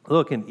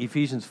 Look, in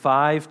Ephesians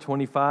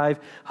 5:25,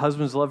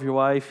 husbands, love your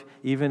wife,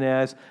 even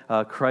as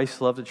Christ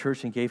loved the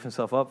church and gave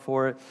himself up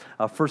for it.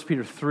 1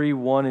 Peter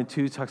 3:1 and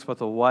 2 talks about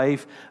the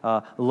wife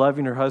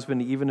loving her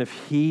husband, even if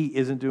he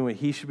isn't doing what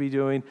he should be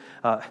doing.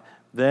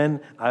 Then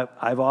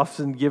I've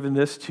often given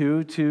this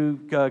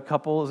to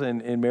couples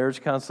in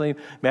marriage counseling.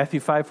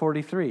 Matthew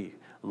 5:43.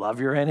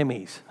 Love your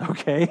enemies,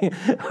 okay?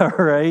 All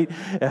right?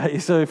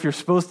 So if you're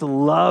supposed to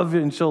love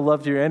and show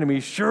love to your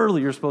enemies,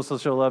 surely you're supposed to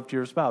show love to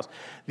your spouse.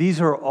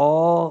 These are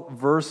all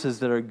verses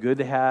that are good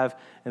to have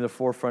in the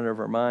forefront of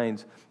our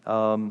minds.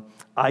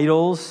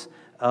 Idols,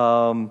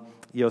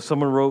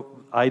 someone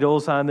wrote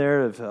idols on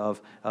there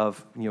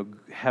of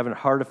having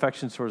heart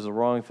affections towards the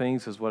wrong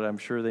things is what I'm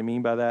sure they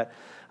mean by that.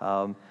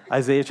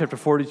 Isaiah chapter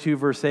 42,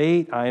 verse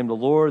 8, I am the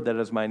Lord, that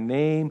is my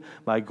name.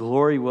 My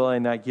glory will I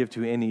not give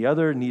to any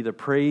other, neither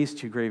praise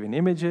to graven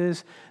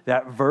images.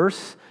 That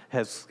verse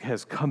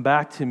has come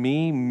back to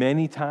me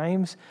many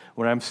times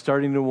when I'm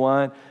starting to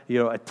want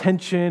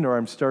attention, or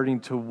I'm starting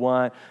to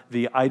want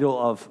the idol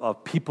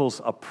of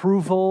people's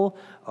approval,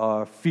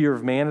 Fear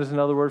of man is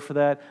another word for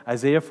that.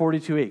 Isaiah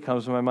 42:8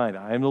 comes to my mind.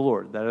 I am the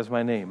Lord, that is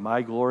my name.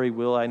 My glory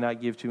will I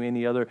not give to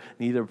any other,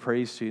 neither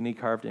praise to any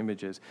carved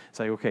images. It's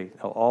like, okay,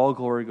 now all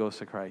glory goes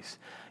to Christ.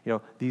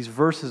 These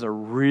verses are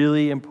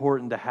really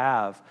important to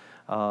have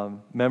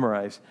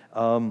memorized.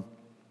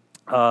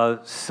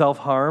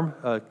 Self-harm,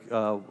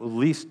 at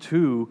least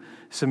 2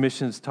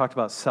 submissions talked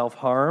about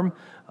self-harm.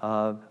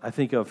 I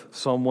think of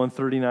Psalm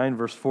 139,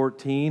 verse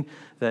 14,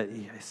 that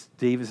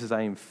David says,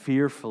 I am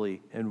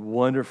fearfully and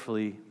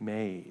wonderfully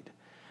made.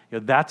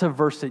 That's a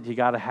verse that you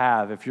got to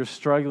have. If you're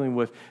struggling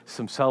with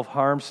some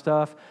self-harm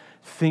stuff,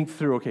 think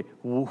through, okay,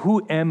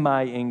 who am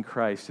I in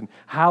Christ? And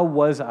how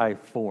was I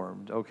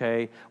formed,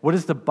 okay? What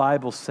does the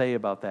Bible say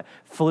about that?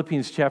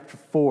 Philippians chapter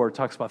 4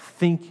 talks about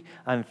think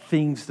on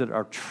things that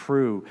are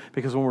true.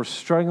 Because when we're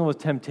struggling with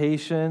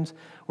temptations,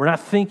 we're not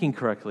thinking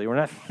correctly. We're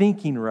not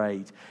thinking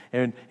right.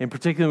 And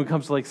particularly when it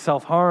comes to like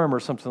self-harm or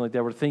something like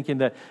that, we're thinking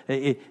that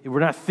we're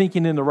not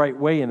thinking in the right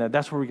way. And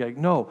that's where we go,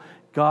 no,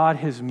 God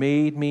has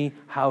made me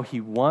how he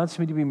wants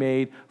me to be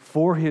made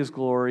for his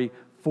glory,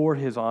 for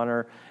his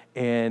honor.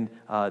 And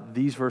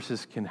these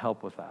verses can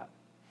help with that.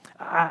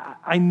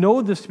 I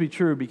know this to be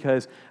true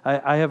because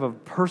I have a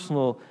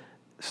personal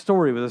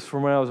story with this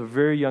from when I was a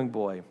very young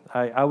boy.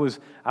 I was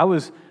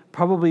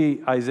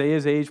probably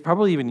Isaiah's age,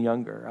 probably even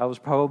younger. I was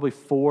probably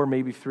 4,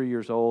 maybe 3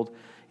 years old.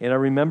 And I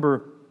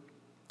remember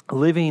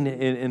living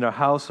in a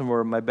house and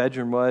where my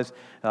bedroom was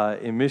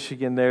in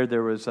Michigan there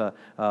was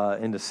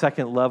in the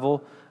second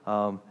level.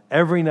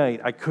 Every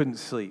night I couldn't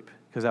sleep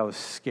because I was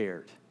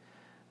scared.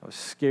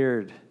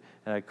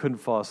 And I couldn't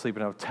fall asleep.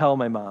 And I would tell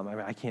my mom,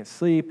 I can't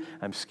sleep,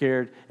 I'm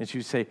scared. And she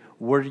would say,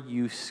 what are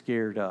you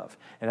scared of?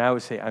 And I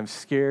would say, I'm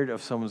scared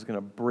of someone's going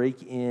to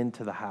break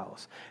into the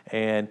house.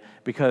 And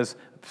because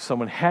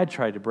someone had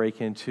tried to break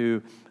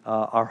into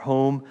our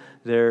home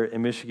there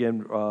in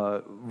Michigan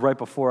right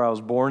before I was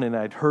born, and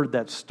I'd heard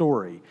that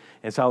story.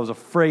 And so I was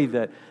afraid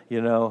that,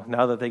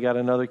 now that they got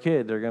another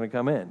kid, they're going to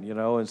come in,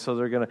 and so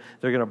they're going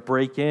to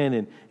break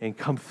in and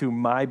come through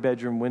my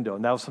bedroom window.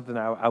 And that was something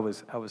I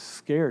was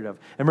scared of.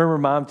 I remember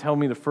Mom telling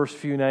me the first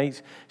few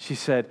nights, she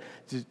said,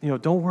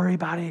 don't worry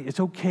about it.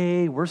 It's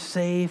okay. We're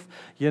safe,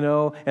 And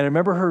I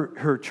remember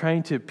her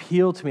trying to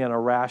appeal to me on a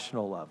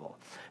rational level.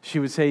 She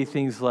would say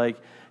things like,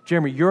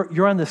 Jeremy,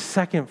 you're on the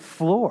second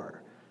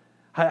floor.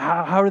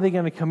 How are they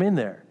going to come in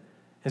there?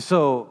 And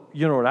so,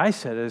 you know what I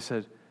said? I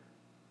said,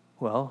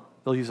 well,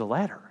 they'll use a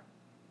ladder.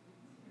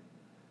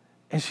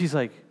 And she's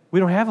like, we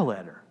don't have a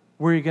ladder.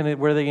 Where are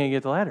they going to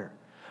get the ladder?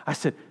 I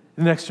said,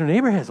 the next door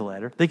neighbor has a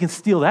ladder. They can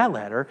steal that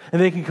ladder,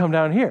 and they can come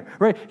down here,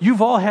 right?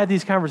 You've all had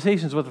these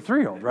conversations with a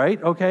 3-year-old,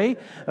 right? Okay?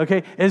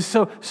 And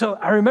so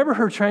I remember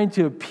her trying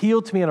to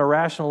appeal to me on a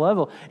rational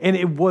level, and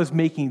it was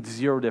making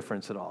zero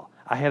difference at all.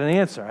 I had an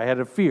answer. I had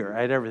a fear.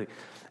 I had everything.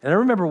 And I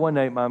remember one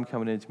night, Mom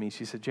coming in to me.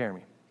 She said,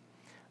 Jeremy,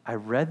 I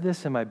read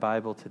this in my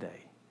Bible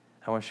today.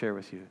 I want to share it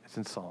with you. It's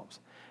in Psalms.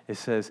 It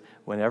says,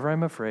 whenever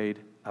I'm afraid,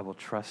 I will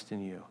trust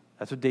in you.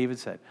 That's what David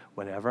said.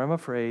 Whenever I'm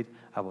afraid,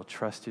 I will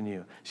trust in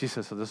you. She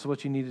says, so this is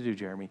what you need to do,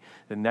 Jeremy.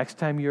 The next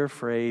time you're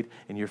afraid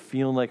and you're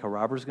feeling like a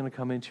robber's going to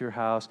come into your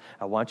house,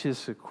 I want you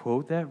to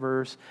quote that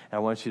verse. And I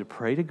want you to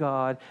pray to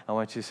God. I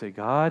want you to say,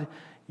 God,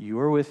 you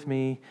are with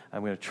me.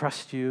 I'm going to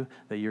trust you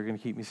that you're going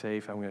to keep me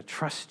safe. I'm going to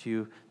trust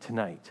you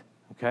tonight.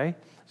 Okay?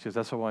 She goes,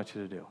 that's what I want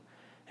you to do.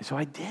 And so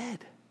I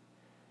did.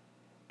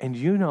 And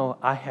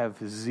I have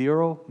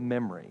zero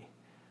memory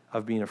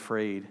of being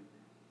afraid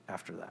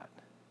after that.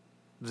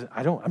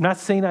 I'm not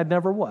saying I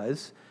never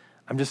was.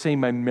 I'm just saying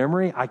my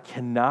memory, I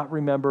cannot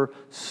remember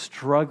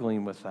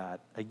struggling with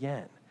that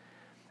again.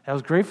 I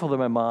was grateful that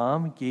my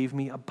mom gave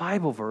me a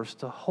Bible verse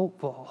to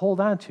hold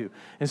on to.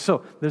 And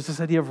so there's this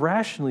idea of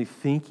rationally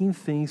thinking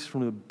things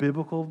from a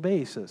biblical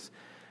basis.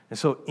 And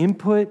so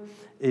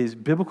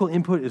biblical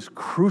input is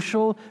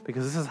crucial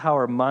because this is how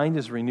our mind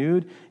is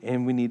renewed,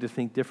 and we need to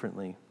think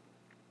differently.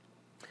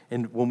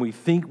 And when we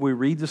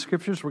read the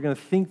scriptures, we're going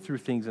to think through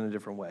things in a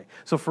different way.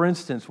 So for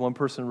instance, one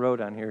person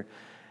wrote on here,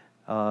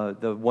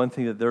 the one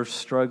thing that they're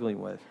struggling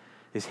with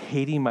is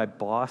hating my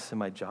boss and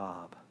my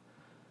job.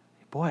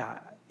 Boy,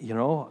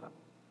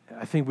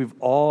 I think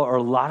a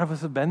lot of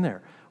us have been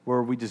there,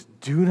 where we just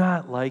do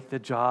not like the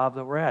job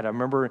that we're at. I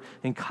remember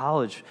in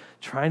college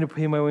trying to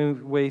pay my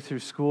way through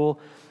school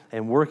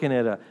and working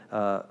at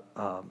a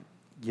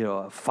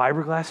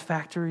fiberglass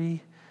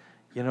factory.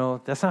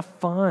 That's not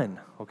fun,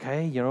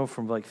 okay?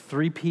 From like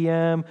 3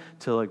 p.m.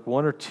 to like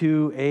 1 or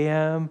 2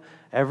 a.m.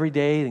 every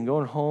day, and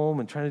going home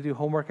and trying to do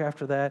homework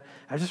after that.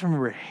 I just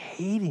remember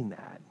hating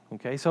that,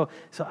 okay? So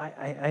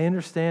I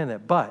understand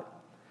that, but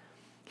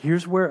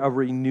here's where a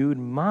renewed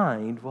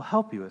mind will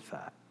help you with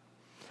that,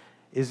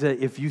 is that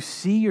if you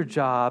see your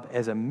job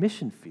as a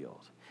mission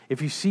field,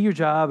 if you see your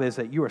job as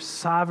that you are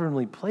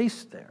sovereignly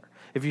placed there,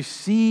 if you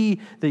see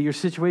that your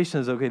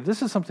situation is, okay,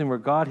 this is something where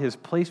God has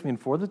placed me in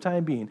for the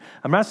time being.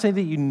 I'm not saying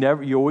that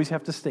you always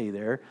have to stay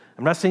there.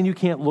 I'm not saying you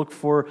can't look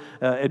for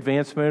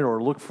advancement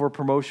or look for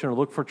promotion or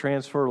look for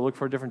transfer or look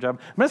for a different job.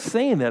 I'm not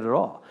saying that at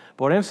all.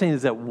 But what I'm saying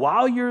is that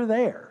while you're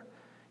there,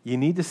 You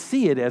need to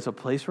see it as a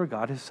place where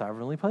God has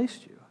sovereignly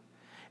placed you.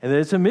 And that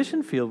it's a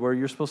mission field where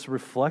you're supposed to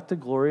reflect the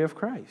glory of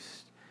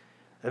Christ.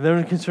 And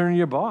then concerning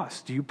your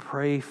boss, do you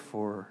pray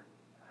for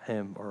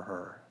him or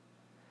her?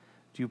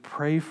 Do you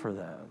pray for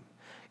them?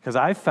 Because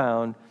I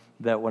found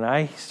that when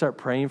I start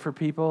praying for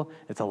people,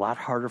 it's a lot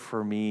harder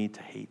for me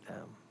to hate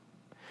them.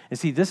 And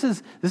see, this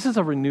is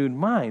a renewed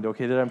mind,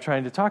 okay, that I'm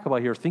trying to talk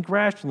about here. Think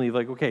rationally,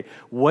 like, okay,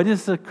 what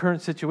is the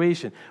current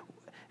situation?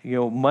 You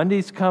know,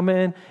 Monday's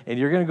coming, and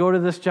you're going to go to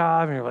this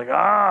job, and you're like,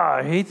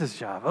 I hate this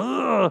job.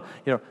 Ugh.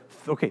 You know,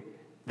 okay,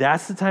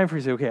 that's the time for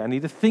you to say, okay, I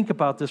need to think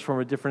about this from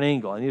a different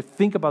angle. I need to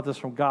think about this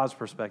from God's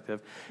perspective.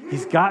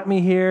 He's got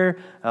me here.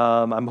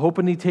 I'm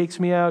hoping he takes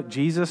me out.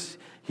 Jesus,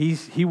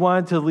 he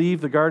wanted to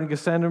leave the Garden of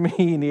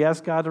Gethsemane, and he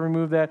asked God to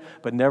remove that,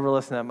 but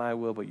nevertheless, not my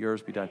will, but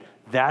yours be done.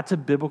 That's a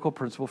biblical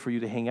principle for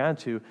you to hang on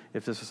to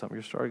if this is something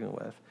you're struggling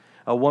with.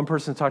 One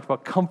person talked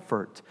about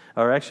comfort,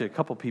 or actually a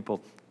couple people.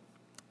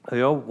 You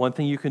know, one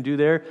thing you can do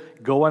there,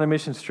 go on a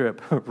mission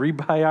trip, read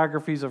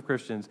biographies of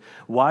Christians,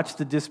 watch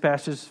the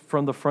dispatches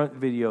from the front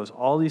videos.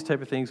 All these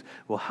type of things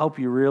will help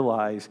you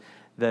realize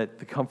that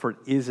the comfort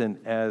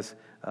isn't as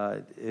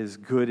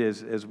good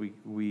as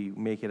we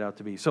make it out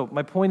to be. So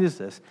my point is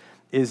this,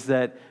 is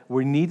that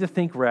we need to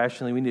think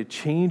rationally. We need to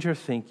change our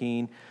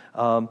thinking.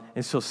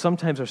 And so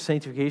sometimes our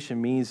sanctification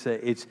means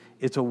that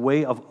it's a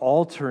way of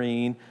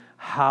altering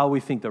how we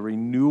think, the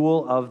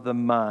renewal of the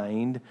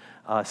mind,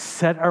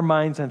 set our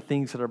minds on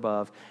things that are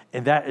above,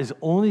 and that is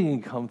only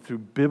going to come through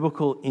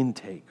biblical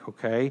intake,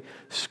 okay?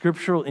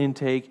 Scriptural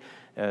intake,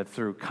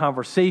 through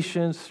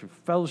conversations, through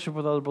fellowship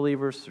with other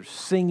believers, through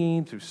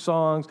singing, through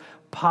songs,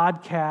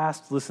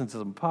 podcasts, listen to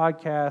some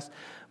podcasts,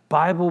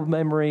 Bible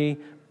memory,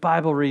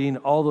 Bible reading,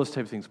 all those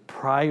types of things.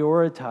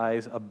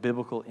 Prioritize a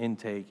biblical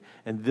intake,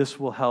 and this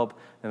will help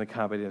in the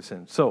combating of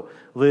sin. So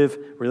live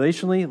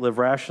relationally, live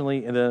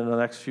rationally, and then in the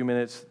next few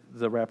minutes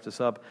to wrap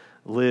this up,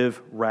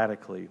 live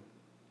radically.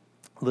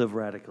 Live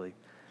radically.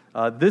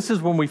 This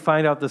is when we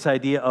find out this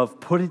idea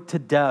of put it to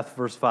death,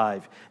 verse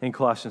 5 in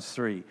Colossians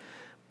 3.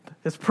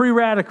 It's pretty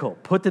radical.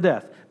 Put to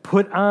death.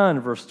 Put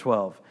on, verse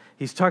 12.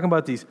 He's talking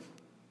about these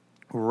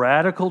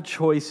radical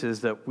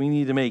choices that we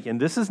need to make. And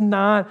this is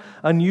not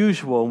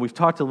unusual, and we've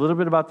talked a little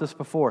bit about this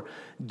before.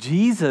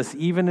 Jesus,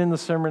 even in the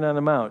Sermon on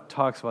the Mount,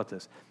 talks about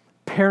this.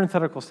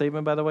 Parenthetical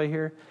statement, by the way,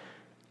 here.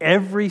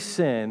 Every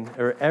sin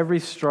or every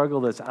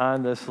struggle that's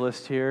on this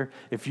list here,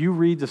 if you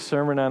read the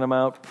Sermon on the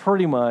Mount,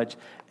 pretty much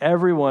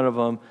every one of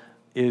them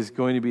is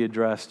going to be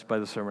addressed by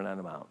the Sermon on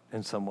the Mount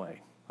in some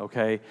way,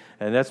 okay?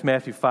 And that's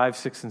Matthew 5,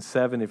 6, and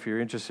 7 if you're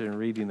interested in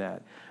reading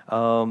that.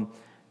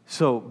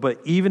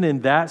 But even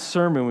in that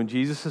sermon, when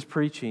Jesus is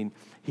preaching,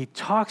 he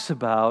talks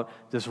about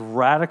this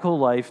radical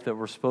life that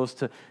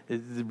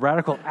the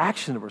radical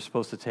action that we're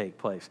supposed to take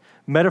place.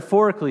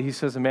 Metaphorically, he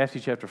says in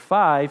Matthew chapter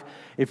 5,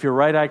 if your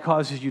right eye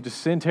causes you to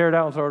sin, tear it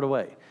out and throw it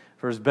away.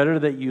 For it's better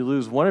that you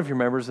lose one of your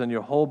members than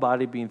your whole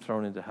body being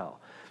thrown into hell.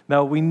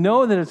 Now, we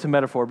know that it's a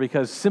metaphor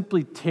because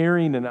simply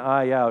tearing an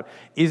eye out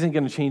isn't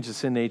going to change the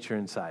sin nature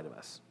inside of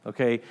us,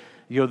 okay?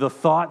 You know, the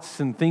thoughts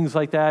and things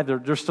like that,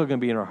 they're still going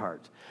to be in our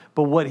heart.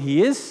 But what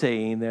he is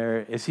saying there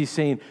is he's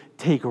saying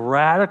take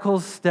radical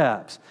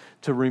steps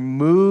to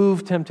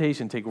remove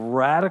temptation, take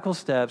radical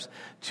steps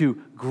to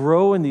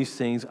grow in these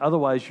things,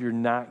 otherwise you're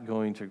not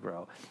going to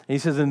grow. And he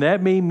says, and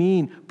that may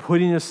mean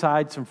putting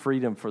aside some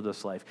freedom for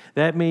this life.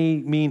 That may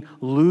mean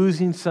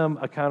losing some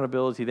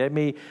accountability. That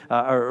may,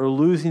 or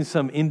losing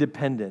some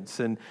independence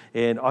and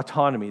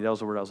autonomy. That was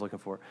the word I was looking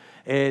for.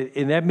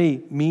 And that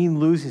may mean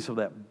losing some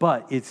of that.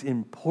 But it's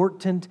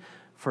important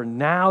for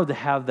now to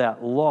have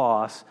that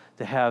loss,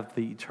 to have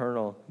the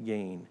eternal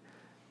gain.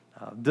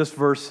 This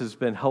verse has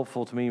been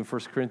helpful to me in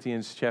 1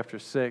 Corinthians chapter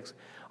 6.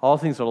 All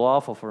things are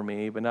lawful for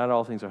me, but not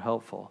all things are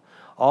helpful.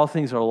 All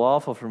things are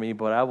lawful for me,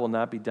 but I will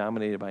not be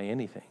dominated by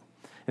anything.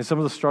 And some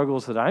of the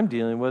struggles that I'm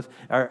dealing with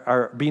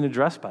are being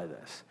addressed by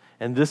this.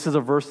 And this is a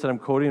verse that I'm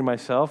quoting to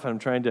myself, and I'm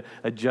trying to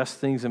adjust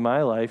things in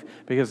my life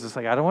because it's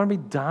like I don't want to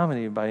be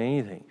dominated by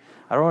anything.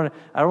 I don't want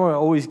to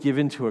always give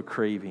into a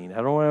craving. I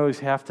don't want to always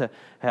have to,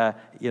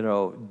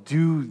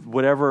 do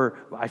whatever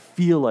I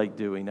feel like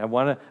doing. I don't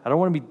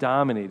want to be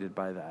dominated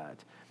by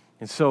that.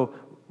 And so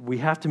we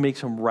have to make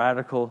some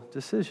radical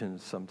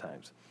decisions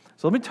sometimes.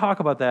 So let me talk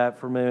about that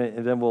for a minute,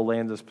 and then we'll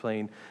land this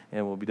plane,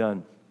 and we'll be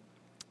done.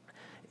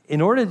 In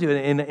order to do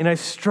it, and I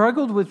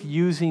struggled with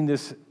using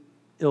this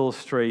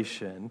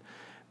illustration,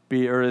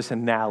 or this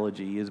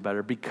analogy is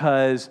better,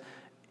 because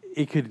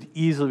it could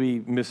easily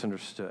be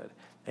misunderstood.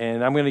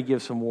 And I'm going to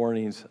give some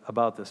warnings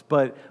about this.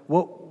 But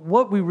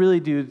what we really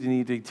do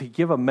need to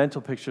give a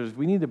mental picture is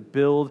we need to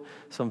build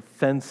some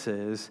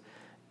fences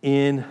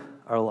in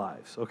our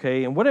lives,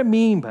 okay? And what I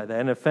mean by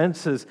that, a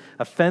fence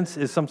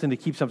is something to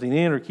keep something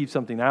in or keep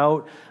something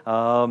out.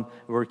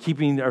 We're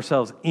keeping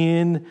ourselves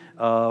in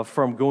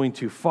from going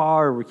too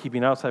far. We're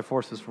keeping outside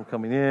forces from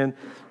coming in.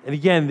 And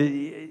again,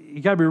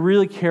 you got to be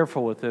really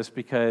careful with this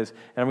because,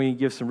 and I'm going to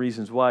give some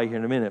reasons why here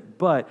in a minute,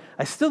 but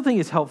I still think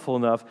it's helpful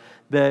enough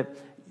that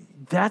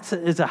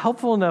is a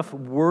helpful enough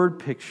word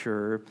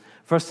picture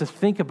for us to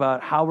think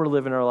about how we're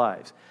living our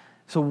lives.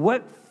 So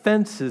what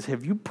fences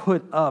have you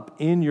put up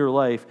in your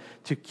life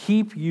to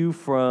keep you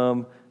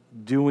from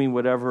doing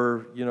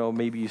whatever,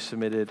 maybe you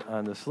submitted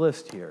on this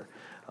list here?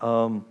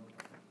 Someone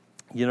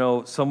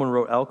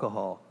wrote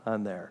alcohol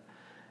on there.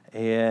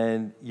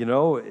 And,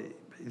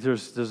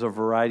 there's a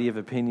variety of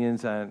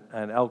opinions on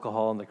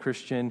alcohol in the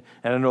Christian,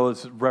 and I know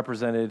it's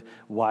represented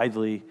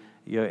widely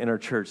in our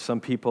church. Some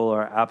people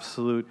are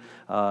absolute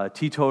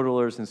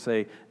teetotalers and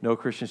say no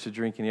Christian should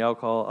drink any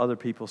alcohol. Other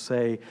people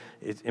say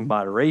it's in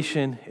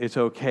moderation, it's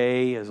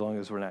okay as long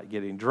as we're not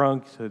getting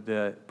drunk. So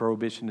the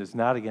prohibition is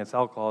not against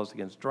alcohol, it's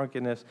against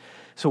drunkenness.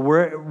 So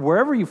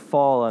wherever you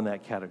fall on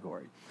that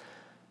category,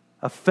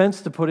 a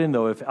fence to put in,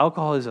 though, if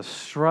alcohol is a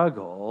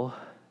struggle,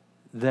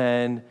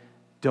 then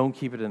don't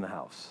keep it in the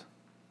house.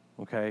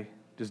 Okay?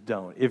 Just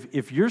don't.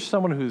 If you're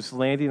someone who's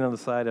landing on the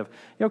side of,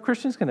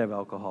 Christians can have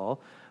alcohol,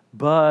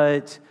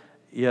 but,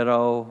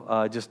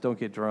 just don't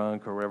get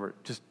drunk or whatever,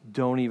 just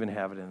don't even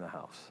have it in the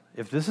house.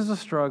 If this is a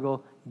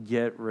struggle,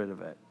 get rid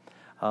of it.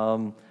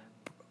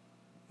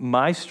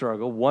 My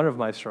struggle, one of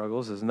my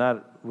struggles, is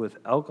not with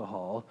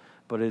alcohol,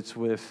 but it's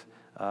with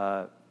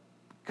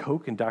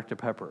Coke and Dr.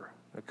 Pepper.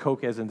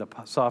 Coke as in the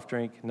soft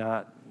drink,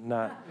 not.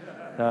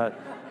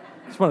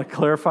 Just want to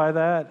clarify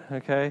that,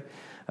 okay?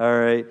 All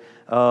right.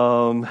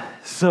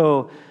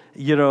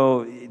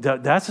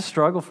 That's a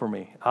struggle for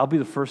me. I'll be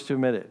the first to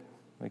admit it,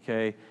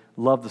 okay?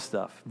 Love the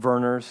stuff.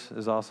 Verner's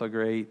is also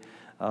great.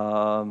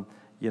 I'm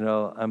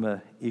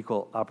an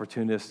equal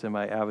opportunist in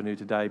my avenue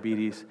to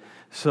diabetes.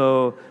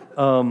 So,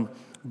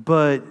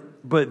 but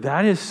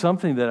that is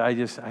something that I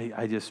just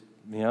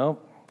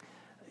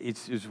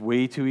it's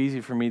way too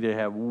easy for me to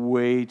have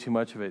way too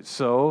much of it.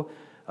 So,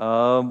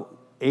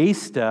 a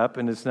step,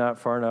 and it's not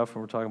far enough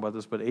when we're talking about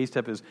this, but a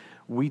step is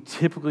we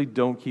typically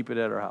don't keep it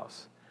at our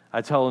house.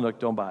 I tell Anouk,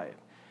 don't buy it.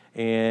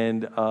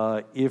 And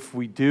if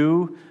we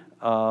do,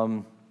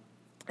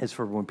 it's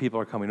for when people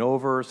are coming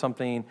over or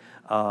something,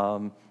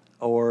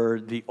 or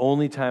the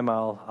only time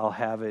I'll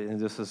have it, and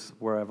this is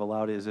where I've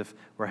allowed it, is if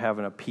we're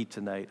having a pizza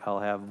night,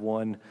 I'll have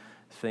one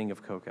thing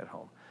of Coke at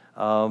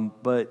home.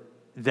 But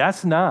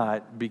that's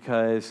not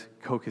because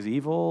Coke is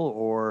evil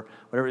or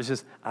whatever. It's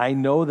just I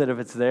know that if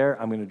it's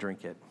there, I'm going to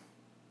drink it.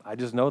 I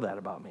just know that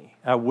about me.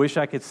 I wish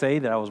I could say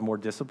that I was more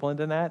disciplined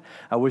in that.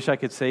 I wish I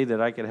could say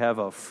that I could have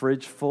a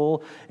fridge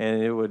full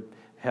and it would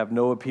have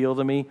no appeal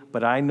to me.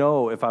 But I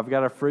know if I've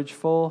got a fridge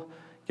full,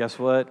 guess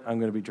what? I'm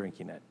going to be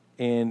drinking it.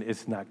 And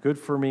it's not good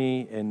for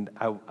me, and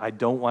I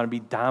don't want to be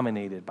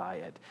dominated by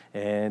it.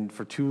 And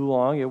for too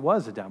long, it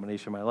was a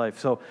domination of my life.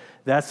 So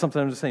that's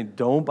something I'm just saying,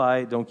 don't buy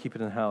it, don't keep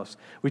it in the house.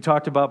 We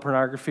talked about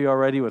pornography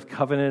already with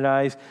covenant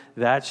eyes.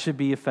 That should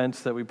be a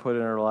fence that we put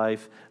in our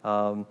life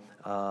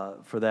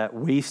for that.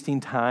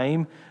 Wasting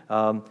time,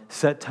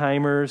 set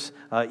timers.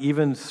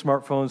 Even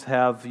smartphones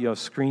have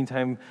screen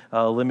time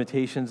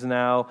limitations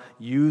now.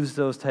 Use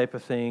those type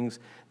of things.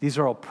 These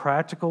are all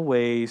practical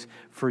ways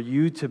for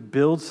you to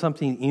build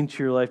something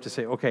into your life to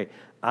say, okay,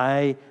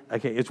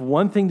 it's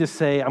one thing to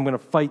say, I'm going to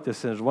fight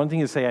this, and it's one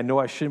thing to say, I know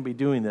I shouldn't be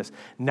doing this.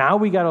 Now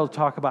we got to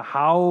talk about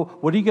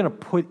what are you going to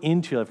put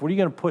into your life? What are you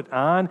going to put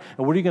on,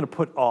 and what are you going to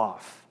put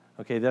off?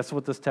 Okay, that's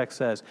what this text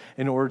says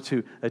in order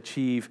to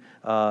achieve,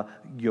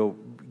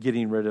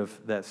 getting rid of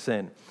that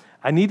sin.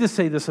 I need to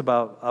say this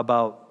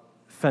about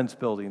fence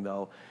building,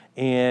 though,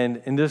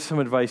 and there's some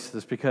advice to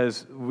this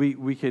because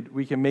we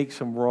can make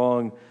some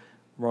wrong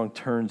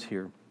turns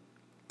here.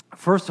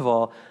 First of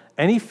all,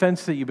 any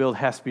fence that you build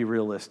has to be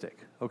realistic,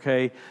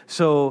 okay?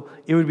 So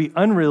it would be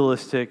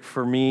unrealistic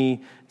for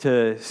me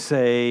to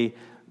say,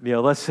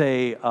 let's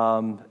say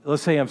I'm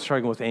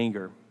struggling with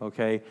anger,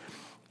 okay?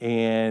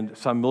 And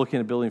so I'm looking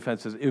at building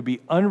fences. It would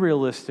be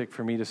unrealistic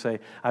for me to say,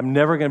 I'm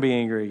never going to be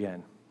angry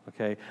again,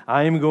 okay?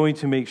 I am going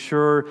to make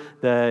sure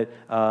that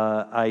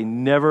I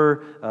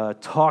never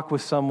talk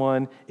with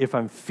someone if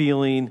I'm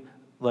feeling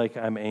like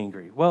I'm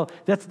angry. Well,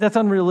 that's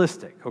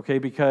unrealistic, okay?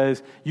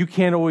 Because you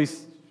can't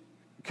always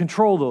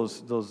control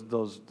those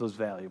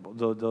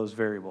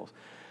variables.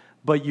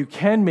 But you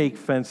can make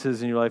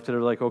fences in your life that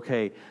are like,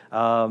 okay,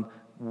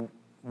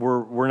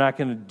 we're not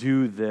going to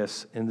do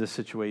this in this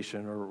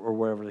situation or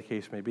wherever the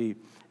case may be.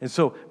 And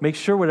so make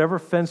sure whatever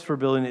fence we're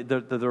building,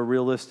 that they're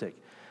realistic.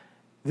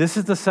 This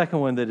is the second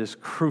one that is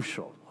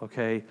crucial,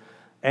 okay?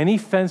 Any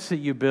fence that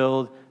you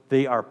build,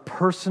 they are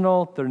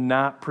personal, they're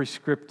not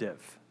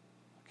prescriptive.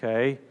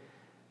 Okay?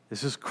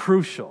 This is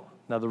crucial.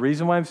 Now, the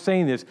reason why I'm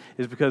saying this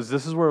is because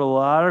this is where a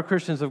lot of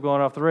Christians have gone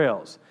off the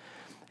rails.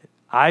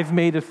 I've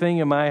made a thing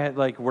in my head,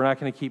 like, we're not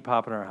going to keep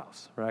pop in our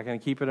house. We're not going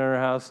to keep it in our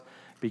house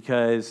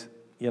because,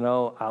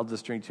 I'll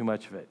just drink too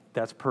much of it.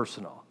 That's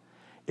personal.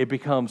 It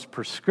becomes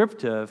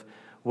prescriptive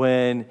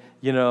when,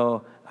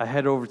 I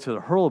head over to the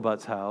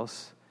Hurlbut's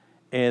house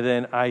and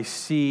then I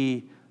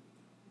see,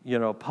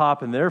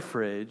 pop in their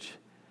fridge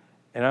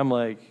and I'm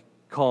like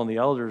calling the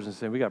elders and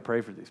saying, we got to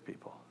pray for these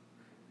people.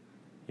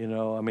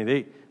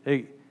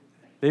 They've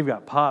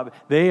got pop.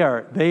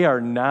 They're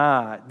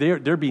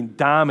being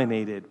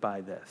dominated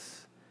by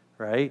this,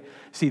 right?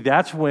 See,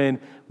 that's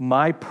when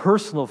my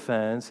personal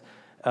fence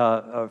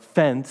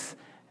fence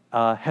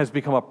has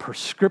become a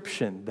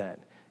prescription then.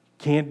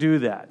 Can't do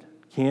that.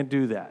 Can't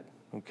do that.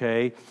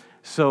 Okay?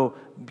 So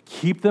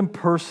keep them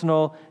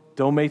personal.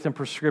 Don't make them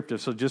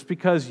prescriptive. So just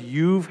because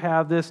you've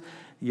had this,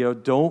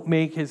 don't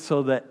make it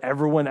so that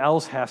everyone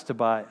else has to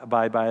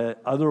abide by it.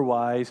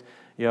 Otherwise,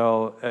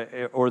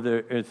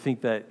 or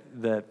think that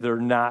they're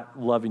not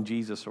loving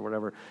Jesus or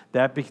whatever.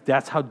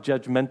 That's how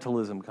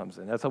judgmentalism comes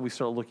in. That's how we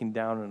start looking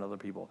down on other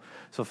people.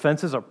 So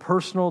fences are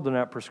personal, they're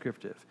not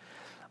prescriptive.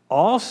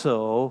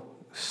 Also,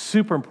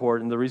 super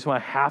important, the reason why I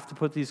have to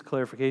put these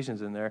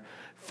clarifications in there,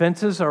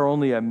 fences are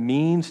only a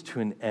means to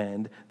an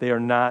end. They are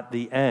not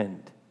the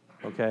end,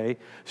 okay?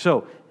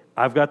 So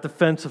I've got the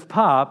fence of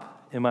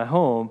pop in my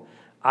home.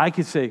 I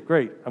could say,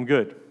 great, I'm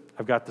good.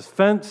 I've got this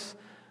fence,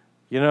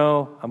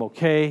 I'm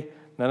okay.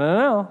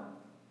 No.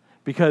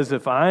 Because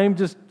if I'm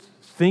just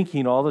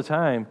thinking all the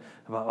time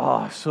about,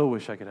 I so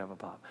wish I could have a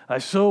pop. I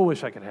so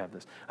wish I could have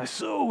this. I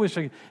so wish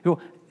I could,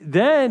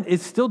 then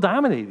it's still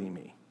dominating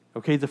me.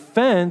 Okay, the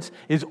fence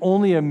is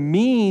only a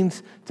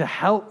means to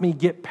help me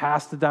get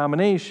past the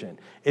domination.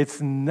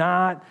 It's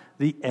not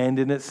the end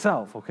in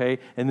itself, okay?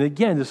 And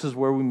again, this is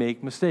where we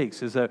make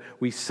mistakes, is that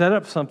we set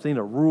up something,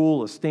 a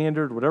rule, a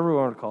standard, whatever we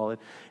want to call it,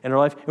 in our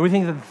life, and we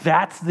think that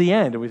that's the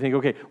end. And we think,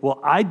 okay, well,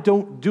 I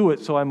don't do it,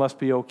 so I must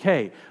be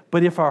okay.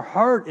 But if our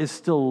heart is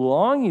still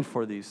longing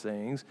for these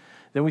things,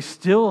 then we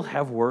still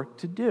have work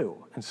to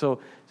do. And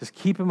so just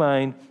keep in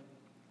mind,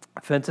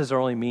 fences are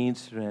only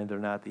means to an end, they're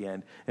not the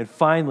end. And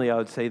finally, I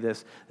would say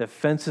this, that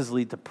fences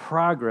lead to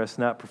progress,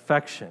 not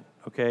perfection,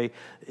 okay?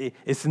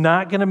 It's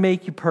not going to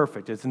make you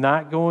perfect. It's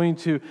not going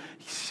to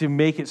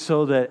make it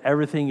so that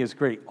everything is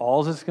great.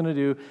 All it's going to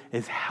do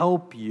is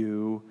help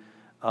you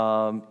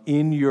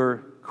in your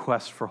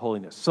quest for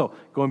holiness. So,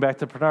 going back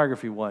to the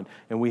pornography one,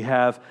 and we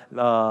have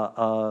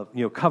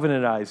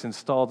covenant eyes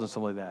installed and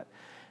something like that.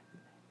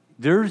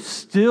 There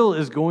still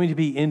is going to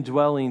be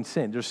indwelling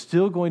sin. There's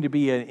still going to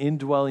be an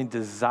indwelling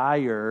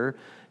desire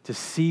to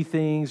see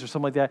things or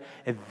something like that.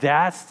 And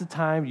that's the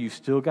time you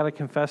still got to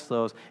confess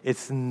those.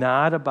 It's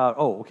not about,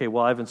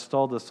 I've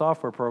installed the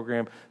software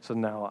program, so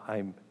now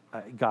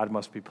God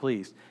must be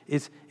pleased.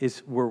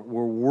 We're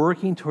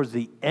working towards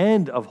the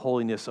end of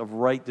holiness, of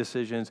right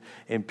decisions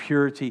and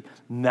purity,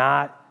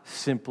 not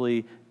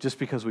simply just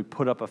because we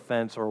put up a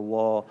fence or a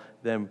wall,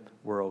 then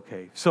we're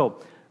okay.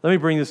 So let me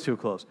bring this to a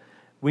close.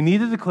 We need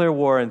to declare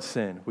war on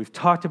sin. We've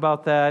talked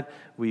about that.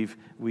 We've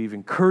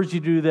encouraged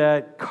you to do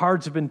that.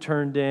 Cards have been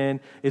turned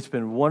in. It's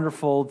been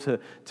wonderful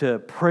to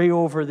pray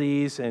over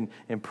these and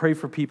pray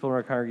for people in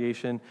our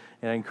congregation,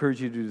 and I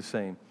encourage you to do the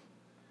same.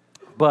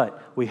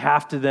 But we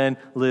have to then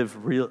live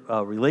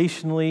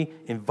relationally,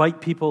 invite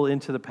people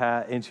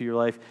into your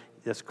life.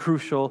 That's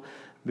crucial.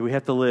 We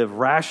have to live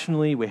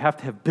rationally. We have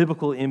to have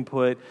biblical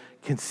input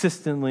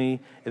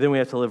consistently. And then we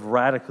have to live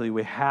radically.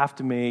 We have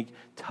to make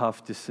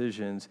tough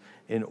decisions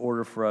in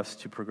order for us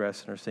to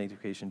progress in our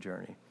sanctification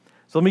journey.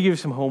 So let me give you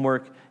some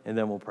homework, and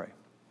then we'll pray.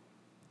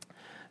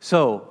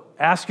 So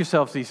ask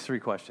yourself these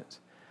 3 questions.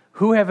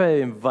 Who have I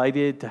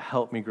invited to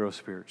help me grow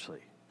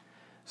spiritually?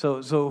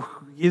 So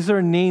is there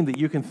a name that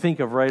you can think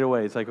of right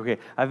away? It's like, okay,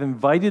 I've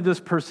invited this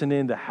person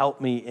in to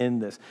help me in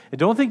this. And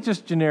don't think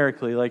just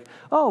generically like,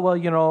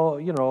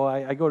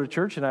 I go to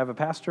church and I have a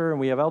pastor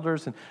and we have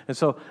elders. And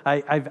so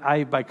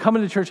by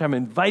coming to church, I'm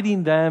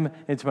inviting them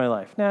into my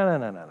life.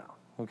 No.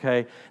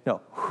 Okay?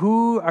 No.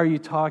 Who are you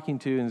talking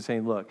to and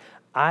saying, look,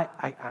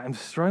 I'm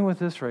struggling with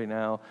this right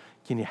now.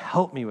 Can you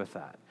help me with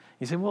that?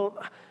 You say, well,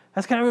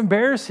 that's kind of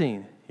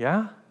embarrassing.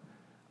 Yeah,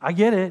 I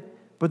get it.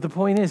 But the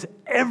point is,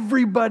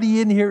 everybody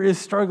in here is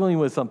struggling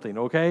with something,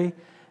 okay?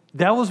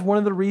 That was one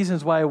of the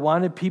reasons why I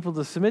wanted people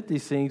to submit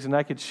these things, and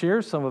I could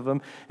share some of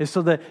them, is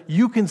so that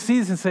you can see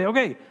this and say,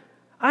 okay,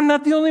 I'm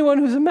not the only one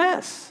who's a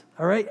mess,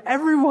 all right?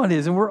 Everyone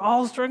is, and we're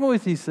all struggling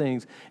with these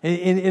things.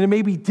 And it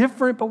may be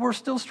different, but we're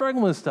still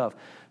struggling with stuff.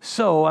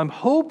 So I'm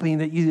hoping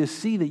that you just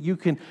see that you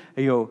can,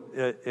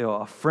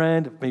 a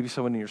friend, maybe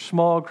someone in your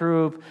small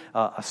group,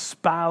 a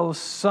spouse,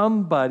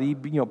 somebody,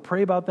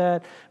 pray about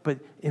that, but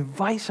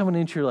invite someone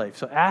into your life.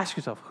 So ask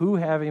yourself, who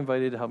have I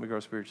invited to help me grow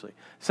spiritually?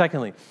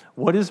 Secondly,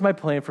 what is my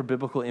plan for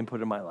biblical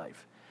input in my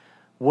life?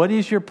 What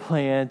is your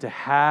plan to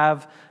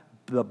have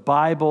the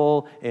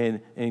Bible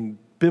and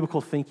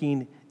biblical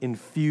thinking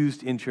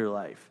infused into your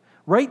life?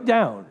 Write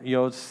down,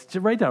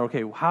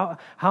 okay,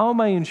 how am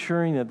I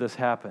ensuring that this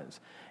happens?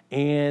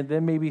 And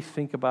then maybe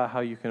think about how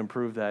you can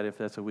improve that if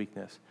that's a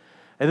weakness.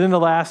 And then the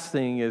last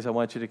thing is I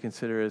want you to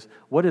consider is,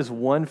 what is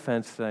one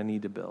fence that I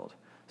need to build?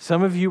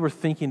 Some of you were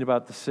thinking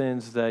about the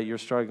sins that you're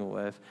struggling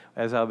with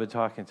as I've been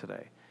talking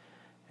today.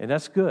 And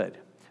that's good.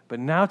 But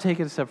now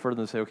take it a step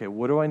further and say, okay,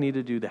 what do I need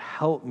to do to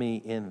help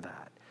me in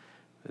that?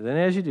 And then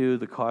as you do,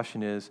 the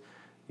caution is,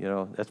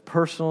 that's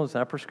personal, it's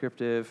not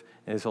prescriptive,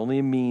 and it's only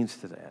a means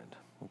to the end.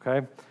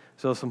 Okay?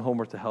 So some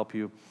homework to help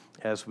you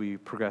as we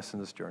progress in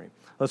this journey.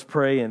 Let's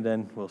pray, and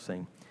then we'll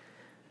sing.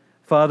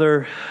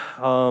 Father,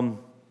 kind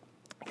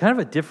of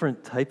a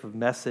different type of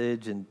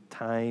message and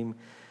time.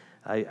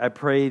 I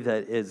pray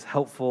that it's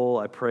helpful.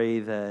 I pray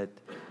that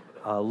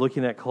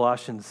looking at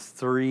Colossians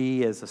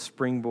 3 as a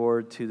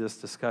springboard to this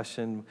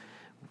discussion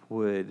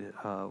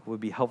would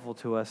be helpful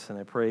to us, and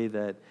I pray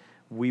that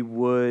we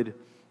would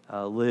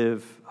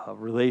live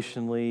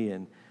relationally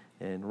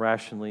and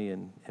rationally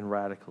and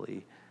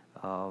radically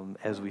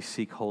as we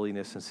seek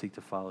holiness and seek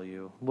to follow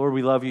you. Lord,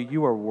 we love you.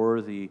 You are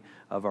worthy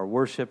of our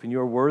worship, and you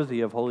are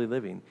worthy of holy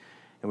living,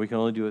 and we can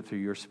only do it through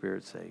your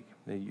Spirit's sake,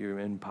 your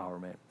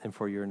empowerment, and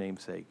for your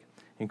name's sake.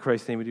 In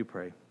Christ's name we do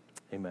pray.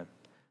 Amen.